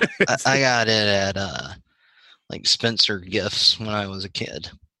on it. I got it at like Spencer Gifts when I was a kid.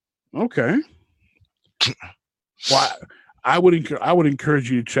 Okay. Well, I would encourage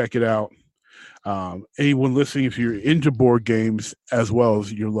you to check it out. Anyone listening, if you're into board games as well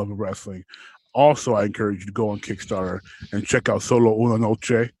as your love of wrestling, also I encourage you to go on Kickstarter and check out Solo Una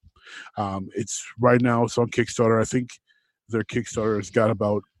Noche. It's right now. It's on Kickstarter. I think their Kickstarter has got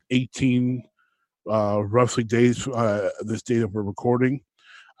about 18 roughly days. This day that we're recording.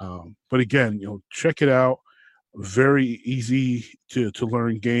 But again, check it out. Very easy to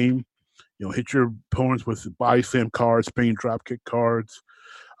learn game. Hit your opponents with body slam cards, Spain dropkick cards.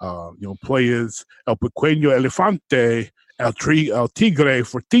 Play as El Pequeño Elefante, El Tigre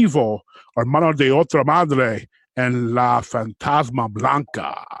Furtivo, Hermano de Otra Madre, and La Fantasma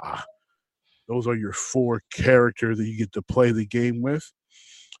Blanca. those are your 4 characters that you get to play the game with.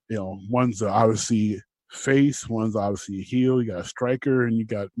 One's obviously face, one's obviously a heel. You got a striker, and you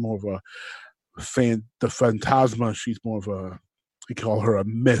got more of a the Phantasma. She's more of a, we call her a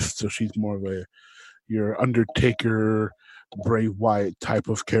mist, so she's more of your Undertaker, Bray Wyatt type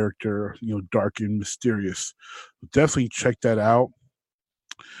of character, dark and mysterious. Definitely check that out.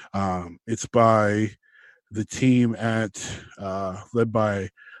 It's by the team led by, I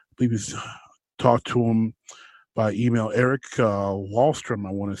believe he's talked to him by email, Eric Wallstrom,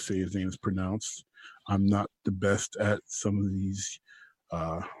 I want to say his name is pronounced. I'm not the best at some of these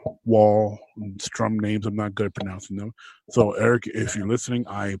Wall and Strum names. I'm not good at pronouncing them. So, Eric, if you're listening,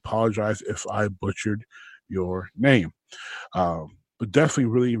 I apologize if I butchered your name. But definitely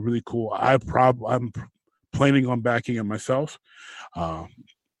really, really cool. I'm planning on backing it myself.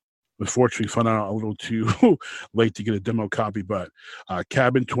 Unfortunately, found out a little too late to get a demo copy, but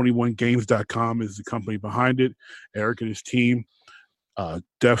Cabin21Games.com is the company behind it. Eric and his team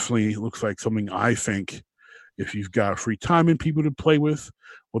definitely looks like something I think, if you've got free time and people to play with,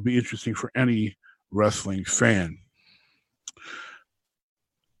 will be interesting for any wrestling fan.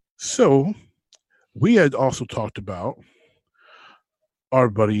 So, we had also talked about our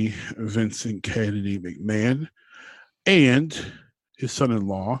buddy Vincent Kennedy McMahon and his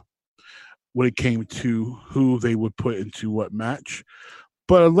son-in-law when it came to who they would put into what match.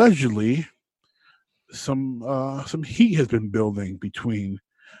 But allegedly, some heat has been building between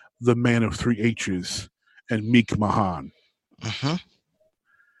the man of 3 H's and Meek Mahan. Uh-huh.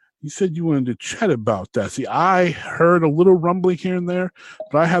 You said you wanted to chat about that. See, I heard a little rumbling here and there,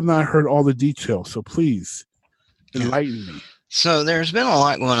 but I have not heard all the details. So please enlighten me. So there's been a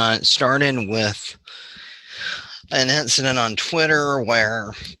lot going on. It started with an incident on Twitter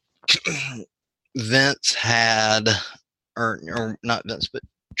where Vince had, or not Vince, but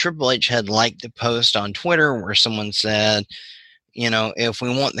Triple H had liked a post on Twitter where someone said, if we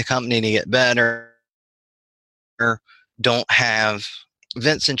want the company to get better, don't have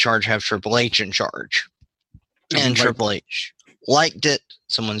Vince in charge, have Triple H in charge. And Triple H liked it.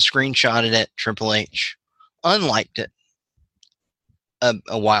 Someone screenshotted it. Triple H unliked it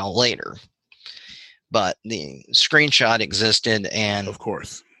a while later. But the screenshot existed and, of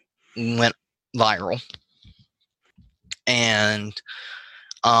course, went viral. And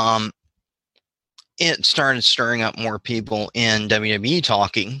it started stirring up more people in WWE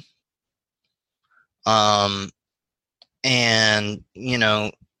talking. And,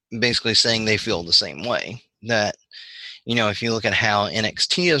 basically saying they feel the same way. That, if you look at how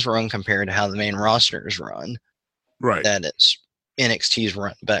NXT is run compared to how the main roster is run, right, that it's NXT's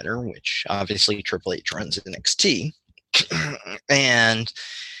run better, which obviously Triple H runs NXT. And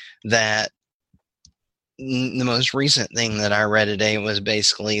that the most recent thing that I read today was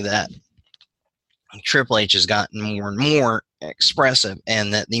basically that Triple H has gotten more and more expressive,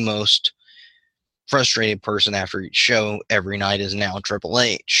 and that the most frustrated person after each show every night is now Triple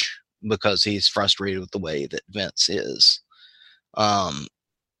H, because he's frustrated with the way that Vince is running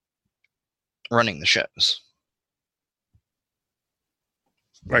the shows.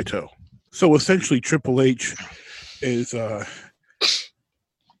 Righto. So essentially, Triple H is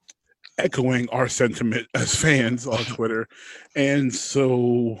echoing our sentiment as fans on Twitter, and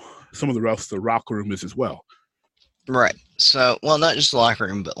so some of the rest of the locker room is as well. Right. So, well, not just the locker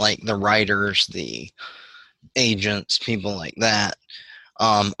room, but like the writers, the agents, people like that,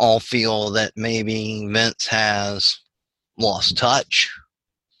 all feel that maybe Vince has lost touch.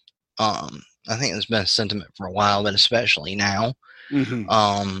 I think it's been a sentiment for a while, but especially now.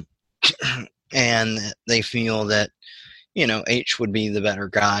 Mm-hmm. And they feel that, H would be the better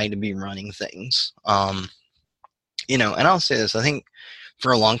guy to be running things. And I'll say this, I think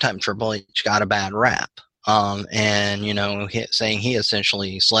for a long time, Triple H got a bad rap. And, saying he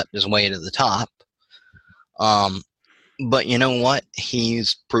essentially slept his way to the top. But you know what?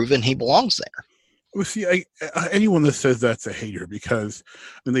 He's proven he belongs there. Well, see, anyone that says that's a hater, because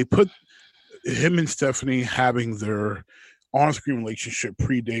when they put him and Stephanie having their on-screen relationship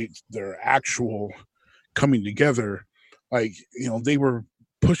predates their actual coming together, they were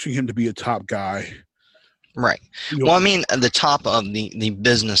pushing him to be a top guy. Right. Well, I mean, the top of the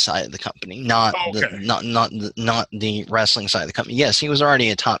business side of the company, not the wrestling side of the company. Yes, he was already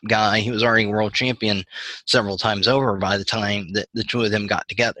a top guy. He was already world champion several times over by the time that the two of them got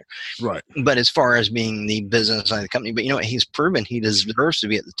together. Right. But as far as being the business side of the company, but he's proven he deserves to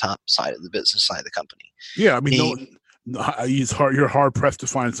be at the top side of the business side of the company. Yeah, I mean, you're hard pressed to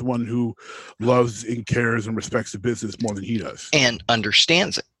find someone who loves and cares and respects the business more than he does, and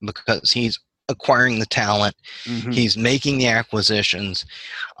understands it, because he's acquiring the talent. Mm-hmm. He's making the acquisitions.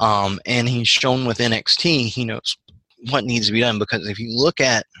 And he's shown with NXT, he knows what needs to be done. Because if you look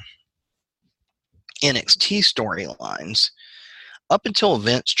at NXT storylines, up until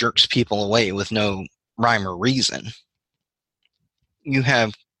Vince jerks people away with no rhyme or reason, you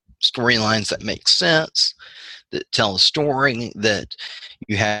have storylines that make sense, that tell a story, that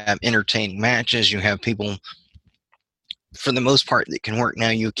you have entertaining matches, you have people, for the most part, that can work. Now,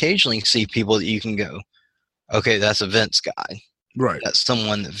 you occasionally see people that you can go, okay, that's a Vince guy. Right. That's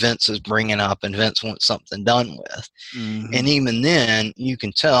someone that Vince is bringing up and Vince wants something done with. Mm-hmm. And even then, you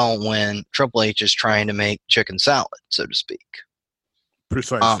can tell when Triple H is trying to make chicken salad, so to speak.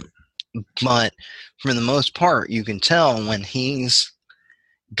 Precisely. But for the most part, you can tell when he's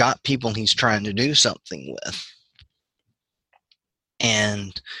got people he's trying to do something with.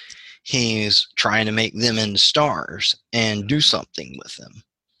 And he's trying to make them into stars and do something with them.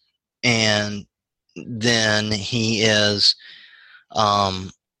 And then he is,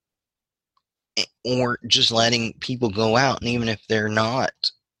 or just letting people go out. And even if they're not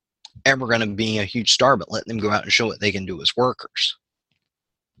ever going to be a huge star, but let them go out and show what they can do as workers.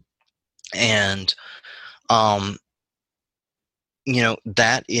 And,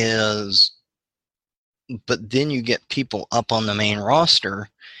 that is, but then you get people up on the main roster,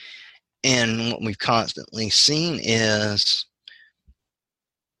 and what we've constantly seen is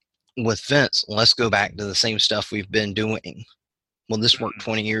with Vince, let's go back to the same stuff we've been doing. Well, this worked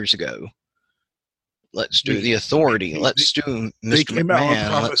 20 years ago. Let's do the Authority. Let's do Mr. They came McMahon. out and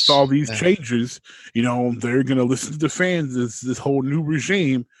promised all these changes. They're going to listen to the fans. This whole new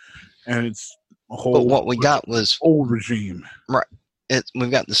regime, and it's a whole. But what we got was old regime, right?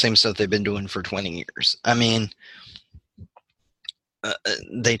 We've got the same stuff they've been doing for 20 years. I mean,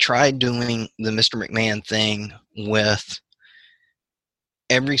 they tried doing the Mr. McMahon thing with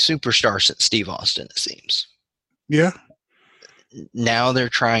every superstar since Steve Austin, it seems. Yeah. Now they're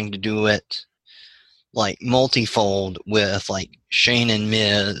trying to do it like multifold with like Shane and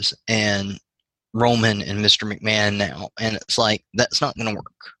Miz and Roman and Mr. McMahon now. And it's like, that's not going to work.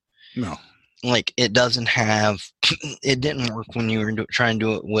 No. Like, it doesn't have, it didn't work when you were trying to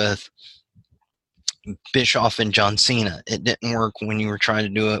do it with Bischoff and John Cena. It didn't work when you were trying to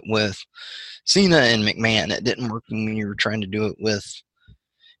do it with Cena and McMahon. It didn't work when you were trying to do it with,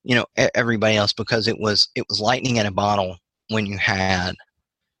 everybody else, because it was lightning in a bottle when you had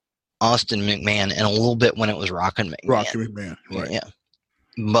Austin McMahon and a little bit when it was Rockin' McMahon. Rockin' McMahon, right. Yeah.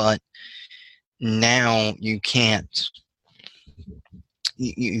 But now you can't.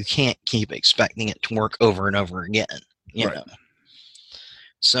 You can't keep expecting it to work over and over again, you know.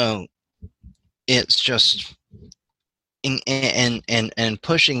 So it's just and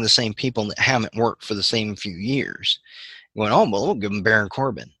pushing the same people that haven't worked for the same few years. Going, oh, well, we'll give them Baron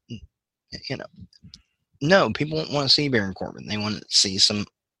Corbin. No, people don't want to see Baron Corbin. They want to see some,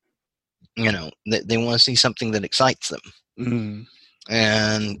 they want to see something that excites them. Mm-hmm.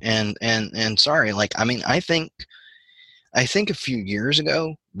 And sorry, like, I mean, I think a few years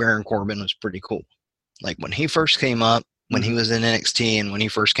ago, Baron Corbin was pretty cool. Like, when he first came up, when he was in NXT and when he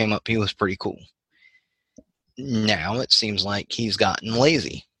first came up, he was pretty cool. Now it seems like he's gotten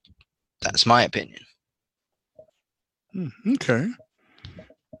lazy. That's my opinion. Okay.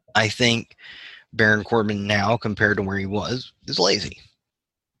 I think Baron Corbin now, compared to where he was, is lazy.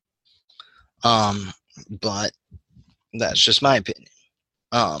 But that's just my opinion.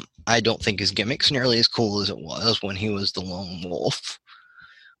 I don't think his gimmick's nearly as cool as it was when he was the Lone Wolf.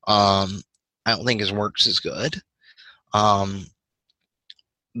 I don't think his work's as good.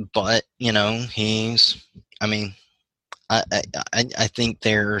 But, he's, I mean, I think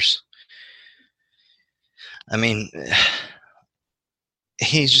there's, I mean,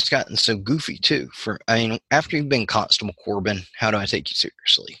 he's just gotten so goofy too. After you've been Constable Corbin, how do I take you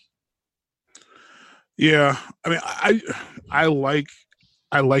seriously? Yeah. I mean, I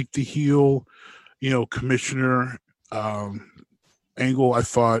like the heel, commissioner angle. I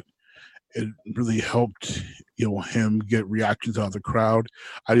thought it really helped, him get reactions out of the crowd.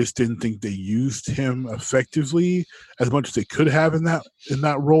 I just didn't think they used him effectively as much as they could have in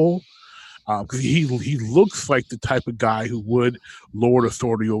that role. Because he looks like the type of guy who would lord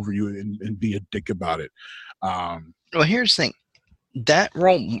authority over you and be a dick about it. Well, here's the thing. That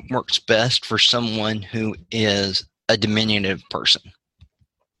role works best for someone who is a diminutive person.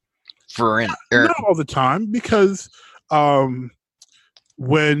 Not all the time, because when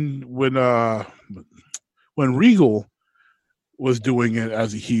Regal was doing it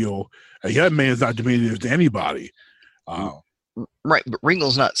as a heel, that man's not diminutive to anybody. Right, but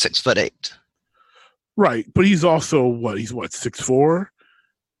Regal's not 6'8". Right, but he's also 6'4".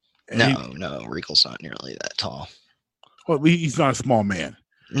 No, Regal's not nearly that tall. Well, he's not a small man.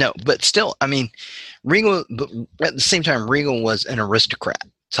 No, but still, I mean, Regal. But at the same time, Regal was an aristocrat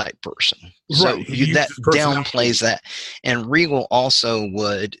type person, so right. that downplays that. And Regal also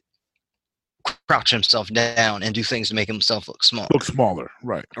would crouch himself down and do things to make himself look small. Look smaller,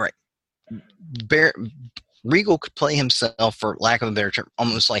 right? Right. Regal could play himself, for lack of a better term,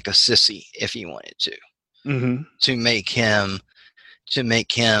 almost like a sissy if he wanted to, to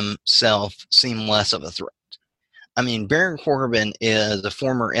make himself seem less of a threat. I mean, Baron Corbin is a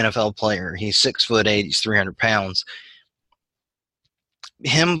former NFL player. He's 6'8", he's 300 pounds.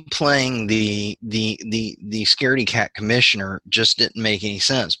 Him playing the scaredy cat commissioner just didn't make any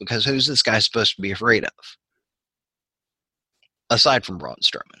sense, because who's this guy supposed to be afraid of? Aside from Braun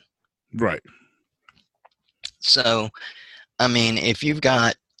Strowman. Right. So, I mean, if you've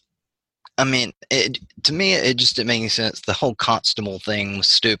got, to me, it just didn't make any sense. The whole constable thing was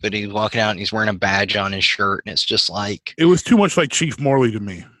stupid. He's walking out and he's wearing a badge on his shirt, and it's just like... It was too much like Chief Morley to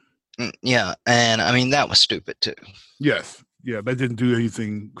me. Yeah, and I mean, that was stupid too. Yes. Yeah, that didn't do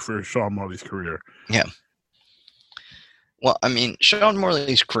anything for Sean Morley's career. Yeah. Well, I mean, Sean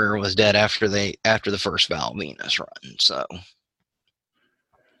Morley's career was dead after the first Val Venus run, so...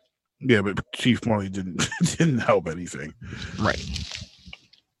 Yeah, but Chief Morley didn't help anything. Right.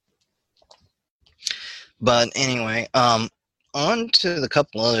 But anyway, on to the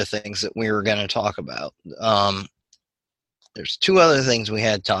couple other things that we were going to talk about. There's two other things we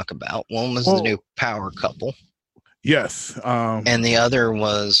had to talk about. One was the new power couple. Yes. And the other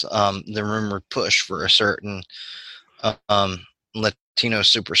was the rumored push for a certain Latino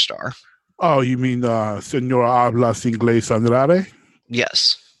superstar. Oh, you mean Senora Hablas Inglés Andrade?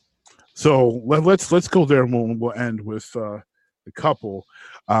 Yes. So let's go there, and we'll end with the couple.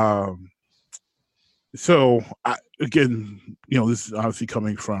 So again, this is obviously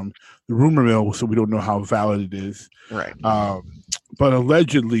coming from the rumor mill, so we don't know how valid it is. Right. But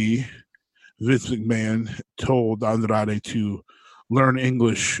allegedly, Vince McMahon told Andrade to learn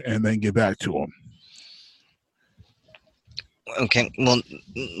English and then get back to him. Okay. Well,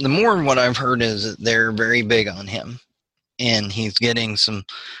 the more what I've heard is that they're very big on him, and he's getting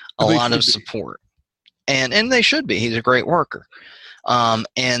a lot of support, and they should be. He's a great worker.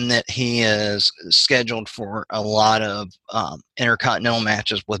 And that he is scheduled for a lot of intercontinental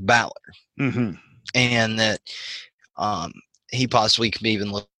matches with Balor, and that he possibly could be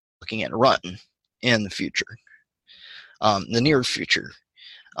even looking at a run in the future, the near future.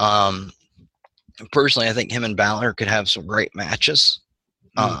 Personally, I think him and Balor could have some great matches.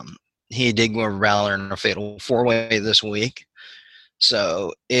 He did go over Balor in a fatal 4-way this week.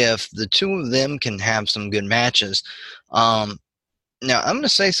 So if the two of them can have some good matches, now, I'm going to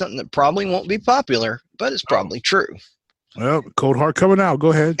say something that probably won't be popular, but it's probably true. Well, Cold Heart coming out.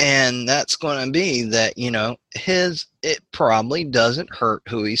 Go ahead. And that's going to be that, it probably doesn't hurt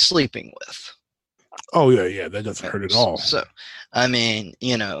who he's sleeping with. Oh, yeah. That doesn't hurt at all. So, I mean,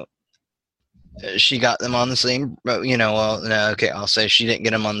 she got them on the same, okay, I'll say she didn't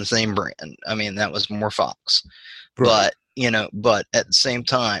get them on the same brand. I mean, that was more Fox. Right. But at the same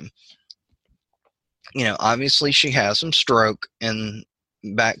time, obviously she has some stroke in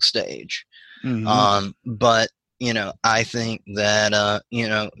backstage. But, I think that,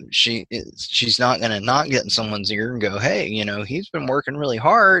 she's not going to not get in someone's ear and go, hey, he's been working really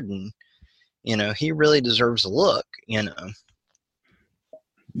hard and, he really deserves a look,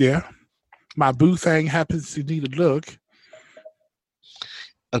 Yeah. My boo thing happens to need a look.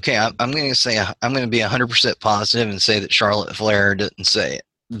 Okay. I'm going to be 100% positive and say that Charlotte Flair didn't say it.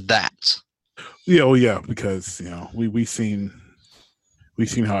 That. Yeah, because we've seen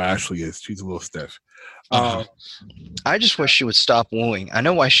how Ashley is. She's a little stiff. I just wish she would stop wooing. I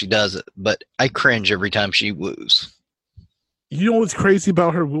know why she does it, but I cringe every time she woos. You know what's crazy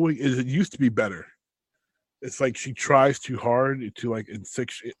about her wooing is it used to be better. It's like she tries too hard to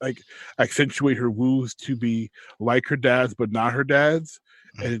accentuate her woos to be like her dad's, but not her dad's.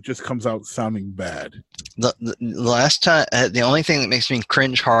 And it just comes out sounding bad. The last time, the only thing that makes me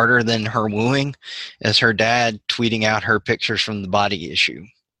cringe harder than her wooing is her dad tweeting out her pictures from the Body Issue.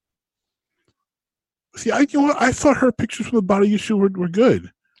 See, I thought her pictures from the Body Issue were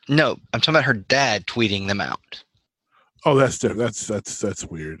good. No, I'm talking about her dad tweeting them out. Oh, that's different. That's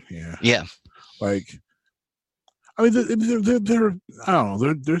weird. Yeah. Yeah. Like, I mean, they're I don't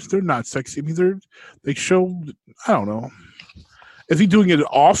know. They're not sexy. I mean, they show. I don't know. Is he doing it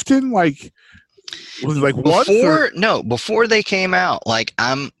often? Like, was it like once? Before they came out, like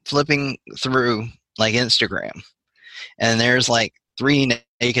I'm flipping through like Instagram, and there's like 3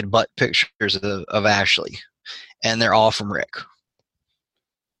 naked butt pictures of Ashley, and they're all from Rick.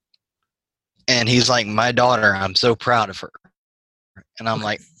 And he's like, my daughter, I'm so proud of her. And I'm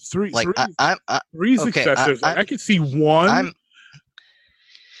like, three okay, successors. I can see one.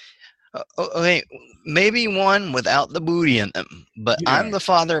 Okay, maybe one without the booty in them, but Yeah. I'm the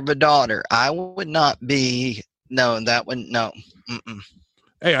father of a daughter. I would not be. No, that would no. Mm-mm.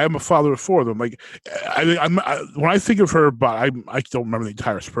 Hey, I'm a father of 4 of them. Like, when I think of her, but I don't remember the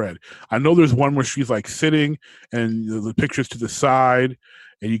entire spread. I know there's one where she's like sitting, and the picture's to the side,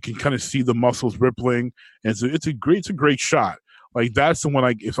 and you can kind of see the muscles rippling, and it's a great shot. Like, that's the one.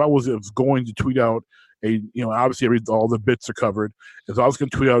 Like, if I was going to tweet out obviously all the bits are covered. If I was going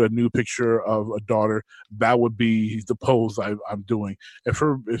to tweet out a new picture of a daughter, that would be the pose I'm doing. If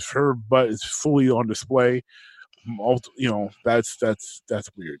her butt is fully on display, that's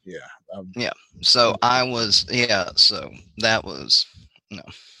weird. Yeah. Yeah. So I was. Yeah. So that was no.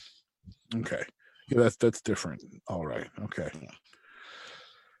 Okay. Yeah, that's different. All right. Okay.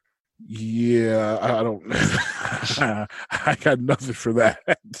 Yeah, I don't. I got nothing for that.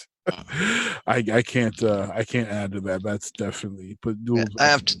 I can't add to that. That's definitely. But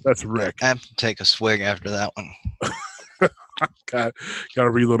that's Rick. I have to take a swig after that one. Got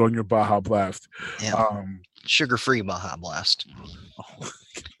to reload on your Baja Blast. Yeah. Sugar-free Baja Blast. Oh,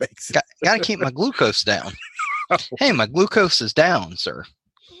 got to keep my glucose down. Hey, my glucose is down, sir.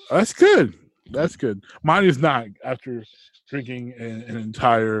 That's good. That's good. Mine is not after drinking an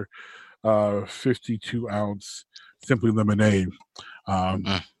entire 52-ounce Simply Lemonade.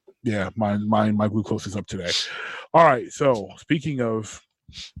 Yeah, my glucose is up today. All right. So speaking of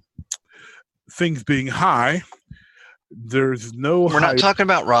things being high, there's no. We're not talking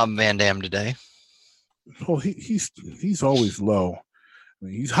about Rob Van Dam today. Well, he's always low. I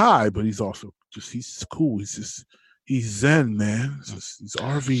mean, he's high, but he's also he's cool. He's zen, man. He's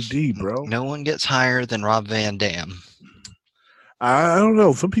RVD, bro. No one gets higher than Rob Van Dam. I don't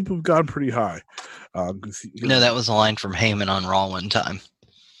know. Some people have gone pretty high. No, that was a line from Heyman on Raw one time.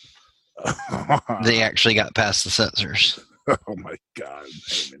 They actually got past the censors. Oh my God,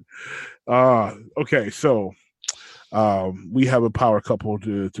 Heyman. Okay, so we have a power couple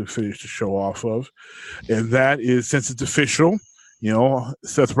to finish the show off of, and that is, since it's official,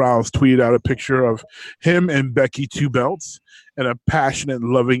 Seth Rollins tweeted out a picture of him and Becky 2 belts and a passionate,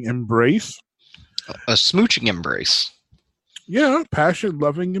 loving embrace. A smooching embrace. Yeah, passionate,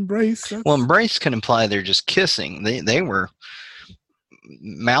 loving embrace. Well, embrace can imply they're just kissing. They were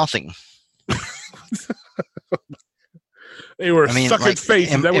mouthing. They were sucking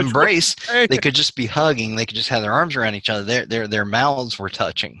faces. Embrace. They could just be hugging. They could just have their arms around each other. Their mouths were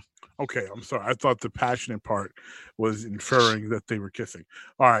touching. Okay, I'm sorry. I thought the passionate part was inferring that they were kissing.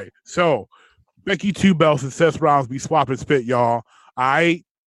 All right, so Becky 2 belts and Seth Rollins be swapping spit, y'all.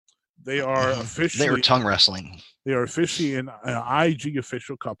 They are officially. They were tongue wrestling. They are officially an IG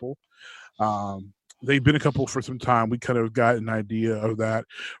official couple. They've been a couple for some time. We kind of got an idea of that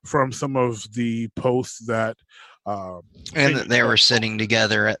from some of the posts that. And that they were sitting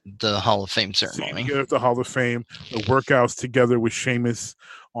together at the Hall of Fame ceremony. Together at the Hall of Fame, the workouts together with Sheamus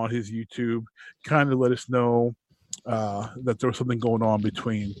on his YouTube kind of let us know that there was something going on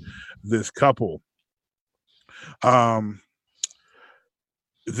between this couple.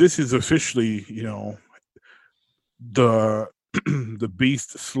 This is officially, the the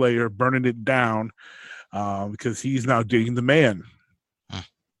Beast Slayer burning it down because he's now dating the man.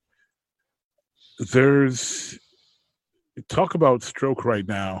 There's talk about stroke right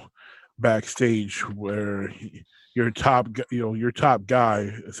now backstage where your top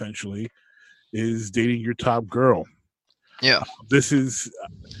guy essentially is dating your top girl. Yeah.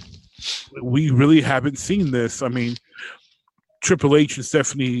 We really haven't seen this. I mean, Triple H and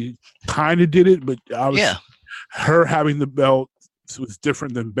Stephanie kind of did it, but obviously her having the belt was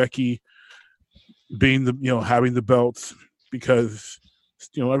different than Becky being having the belts, because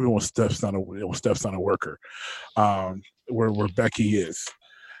everyone Steph's not a worker, where Becky is.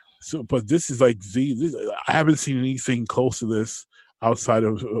 So, but this is like I haven't seen anything close to this outside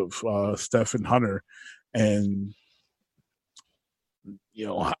of Steph and Hunter, and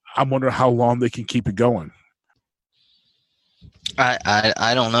I wonder how long they can keep it going.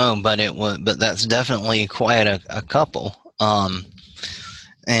 I don't know, but that's definitely quite a couple.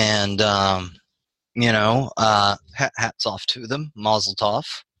 Hats off to them, Mazel tov.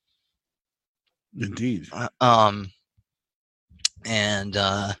 Indeed.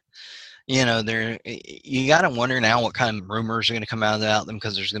 You got to wonder now what kind of rumors are going to come out about them,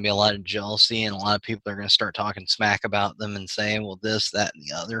 because there's going to be a lot of jealousy and a lot of people are going to start talking smack about them and saying, well, this, that, and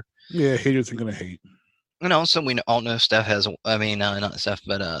the other. Yeah, haters are going to hate. And also, we all know Seth, has a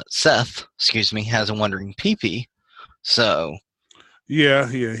wondering pee-pee. So. Yeah,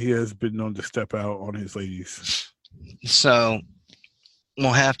 he has been known to step out on his ladies. So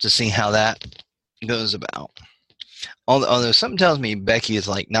we'll have to see how that goes about. Although something tells me Becky is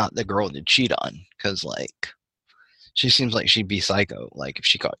like not the girl to cheat on, because like she seems like she'd be psycho. Like if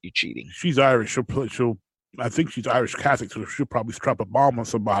she caught you cheating, she's Irish. She'll. I think she's Irish Catholic, so she'll probably strap a bomb on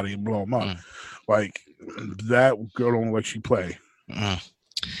somebody and blow them up. Like that girl don't let you play.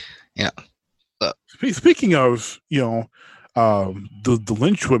 Yeah. Speaking of, the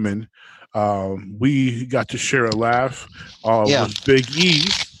Lynch women, we got to share a laugh with Big E.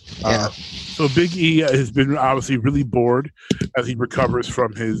 So Big E has been obviously really bored as he recovers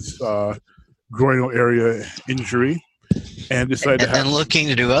from his groinal area injury, and decided and looking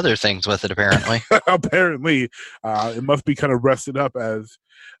to do other things with it. Apparently, apparently, it must be kind of rested up as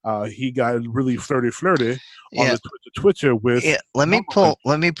he got really flirty on the Twitter with. Yeah, let me pull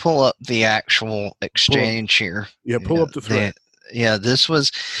up the actual exchange here. Yeah, pull up the thread.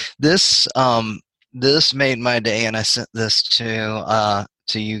 This made my day, and I sent this to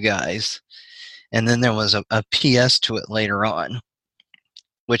you guys, and then there was a PS to it later on,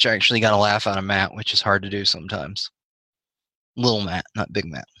 which I actually got a laugh out of Matt, which is hard to do sometimes. Little Matt, not Big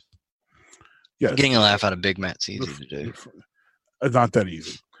Matt. Yeah, getting a laugh out of Big Matt's easy to do. Not that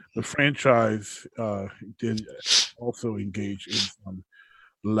easy. The franchise did also engage in some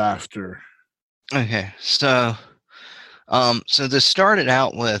laughter. Okay, so this started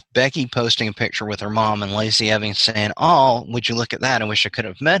out with Becky posting a picture with her mom and Lacey Evans saying, "Oh, would you look at that? I wish I could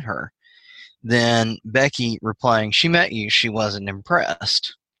have met her." Then Becky replying, "She met you. She wasn't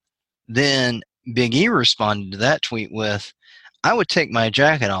impressed." Then Big E responded to that tweet with, "I would take my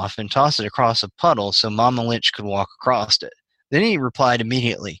jacket off and toss it across a puddle so Mama Lynch could walk across it." Then he replied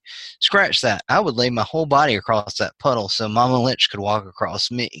immediately, "Scratch that. I would lay my whole body across that puddle so Mama Lynch could walk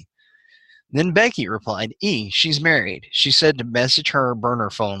across me." Then Becky replied, "E, she's married. She said to message her burner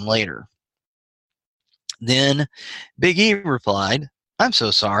phone later." Then Big E replied, "I'm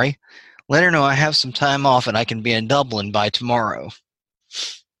so sorry. Let her know I have some time off and I can be in Dublin by tomorrow."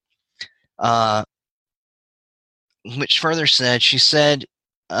 Which further said,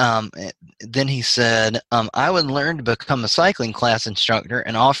 then he said, "I would learn to become a cycling class instructor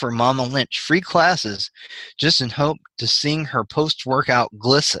and offer Mama Lynch free classes just in hope to seeing her post-workout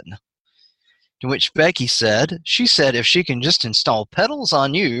glisten." To which Becky said, if she can just install pedals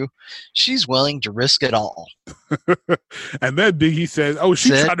on you, she's willing to risk it all. And then Biggie says, "Oh,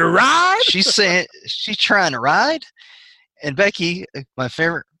 she's trying to ride?" She's saying she's trying to ride. And Becky, my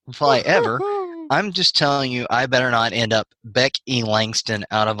favorite reply ever, "I'm just telling you, I better not end up Becky Langston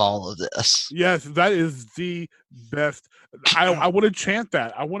out of all of this." Yes, that is the best. I want to chant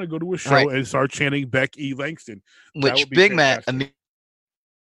that. I want to go to a show and start chanting Becky Langston. Which Big Matt immediately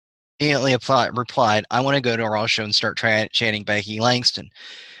replied, "I want to go to a Raw show and start chanting Becky Langston."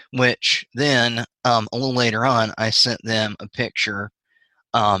 Which then, a little later on, I sent them a picture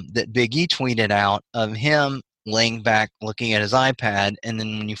that Big E tweeted out of him laying back looking at his iPad, and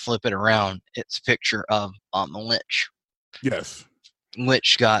then when you flip it around, it's a picture of Mama Lynch. Yes.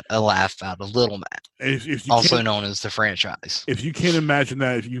 Which got a laugh out of Little Matt, also known as the franchise. If you can't imagine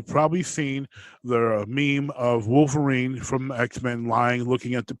that, you've probably seen the meme of Wolverine from X-Men lying,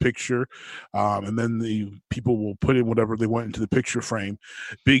 looking at the picture, and then the people will put in whatever they want into the picture frame.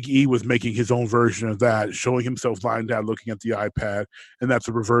 Big E was making his own version of that, showing himself lying down, looking at the iPad, and that's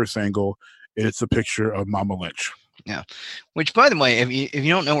a reverse angle. It's a picture of Mama Lynch. Yeah. Which, by the way, if you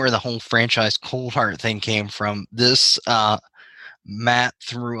don't know where the whole franchise Cold Heart thing came from, this Little Matt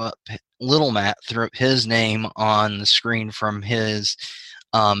threw up his name on the screen from his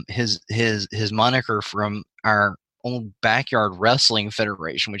moniker from our old backyard wrestling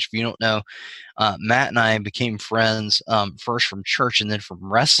federation, which if you don't know, Matt and I became friends first from church and then from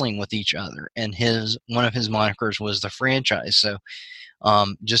wrestling with each other, and one of his monikers was the franchise. So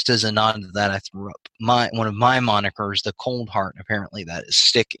just as a nod to that, I threw up one of my monikers, the Cold Heart. Apparently that is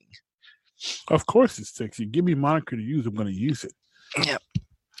sticking. Of course it sticks. You give me a moniker to use, I'm going to use it. Yep.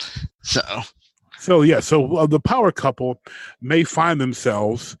 So the power couple may find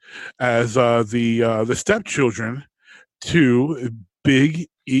themselves as the stepchildren to Big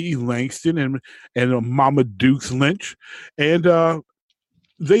E Langston and Mama Dukes Lynch, and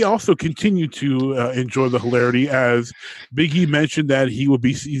they also continue to enjoy the hilarity, as Big E mentioned that he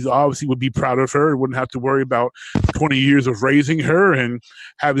obviously would be proud of her and wouldn't have to worry about 20 years of raising her and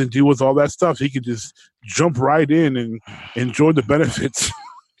having to deal with all that stuff. He could just jump right in and enjoy the benefits.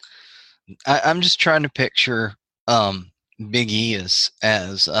 I'm just trying to picture Big E as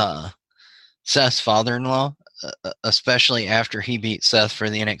Seth's father-in-law, especially after he beat Seth for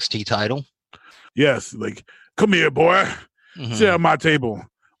the NXT title. Yes, like, come here, boy. Mm-hmm. Sit at my table.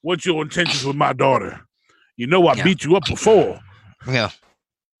 What's your intentions with my daughter? You know I beat you up before. Yeah.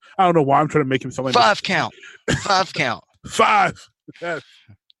 I don't know why I'm trying to make him sound like 5 count. 5 count. 5. Yes.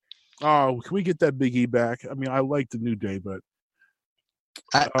 Oh, can we get that Big E back? I mean, I like the New Day, but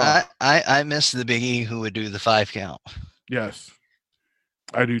I miss the Big E who would do the 5 count. Yes,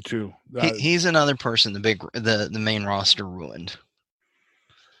 I do too. He's another person the main roster ruined.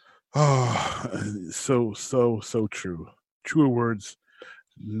 Oh, so true. Truer words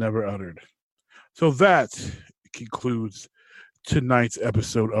never uttered. So that concludes tonight's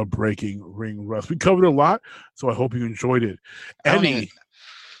episode of Breaking Ring Rust. We covered a lot, so I hope you enjoyed it.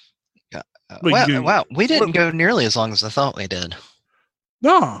 Wow, we didn't go nearly as long as I thought we did.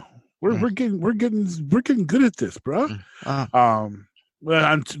 No, we're getting good at this, bro. Well,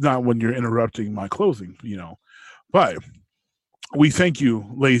 I'm not when you're interrupting my closing, but we thank you,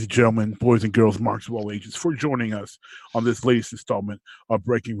 ladies and gentlemen, boys and girls, marks of all ages, for joining us on this latest installment of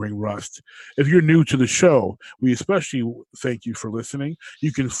Breaking Ring Rust. If you're new to the show, we especially thank you for listening.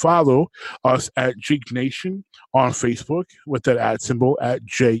 You can follow us at Geek Nation on Facebook with that @ symbol at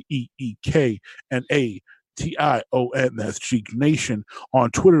JEEKNATION. That's Geek Nation on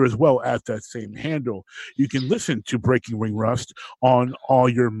Twitter as well at that same handle. You can listen to Breaking Ring Rust on all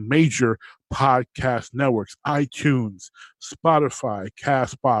your major podcast networks: iTunes, Spotify,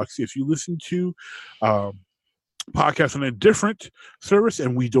 Castbox. If you listen to podcasts on a different service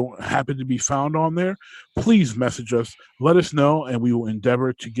and we don't happen to be found on there, please message us, let us know, and we will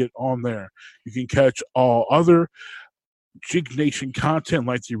endeavor to get on there. You can catch all other Geek Nation content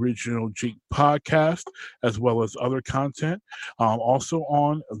like the original Geek podcast, as well as other content, also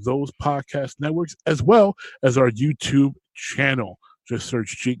on those podcast networks, as well as our YouTube channel. Just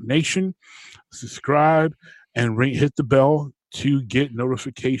search Geek Nation, subscribe, and hit the bell to get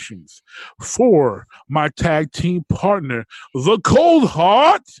notifications. For my tag team partner, the Cold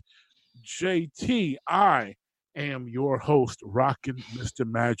Heart, JT, I am your host, Rockin' Mr.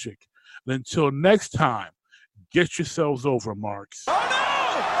 Magic. And until next time, get yourselves over, marks. Oh, no! Oh,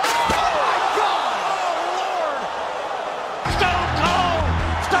 my God! Oh, Lord! Stone Cold!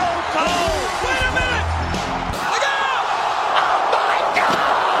 Stone Cold! Wait a minute! Look out! Oh, my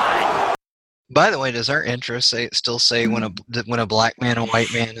God! By the way, does our intro still say when a black man and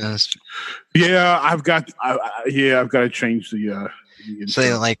white man is? Yeah, I've got to change the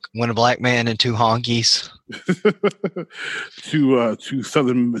say like when a black man and 2 honkies. two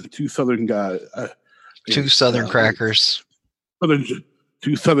southern guys. 2 southern crackers.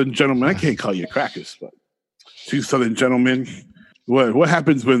 Two southern gentlemen. I can't call you crackers, but 2 southern gentlemen. What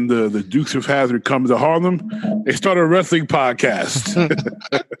happens when the Dukes of Hazzard come to Harlem? They start a wrestling podcast.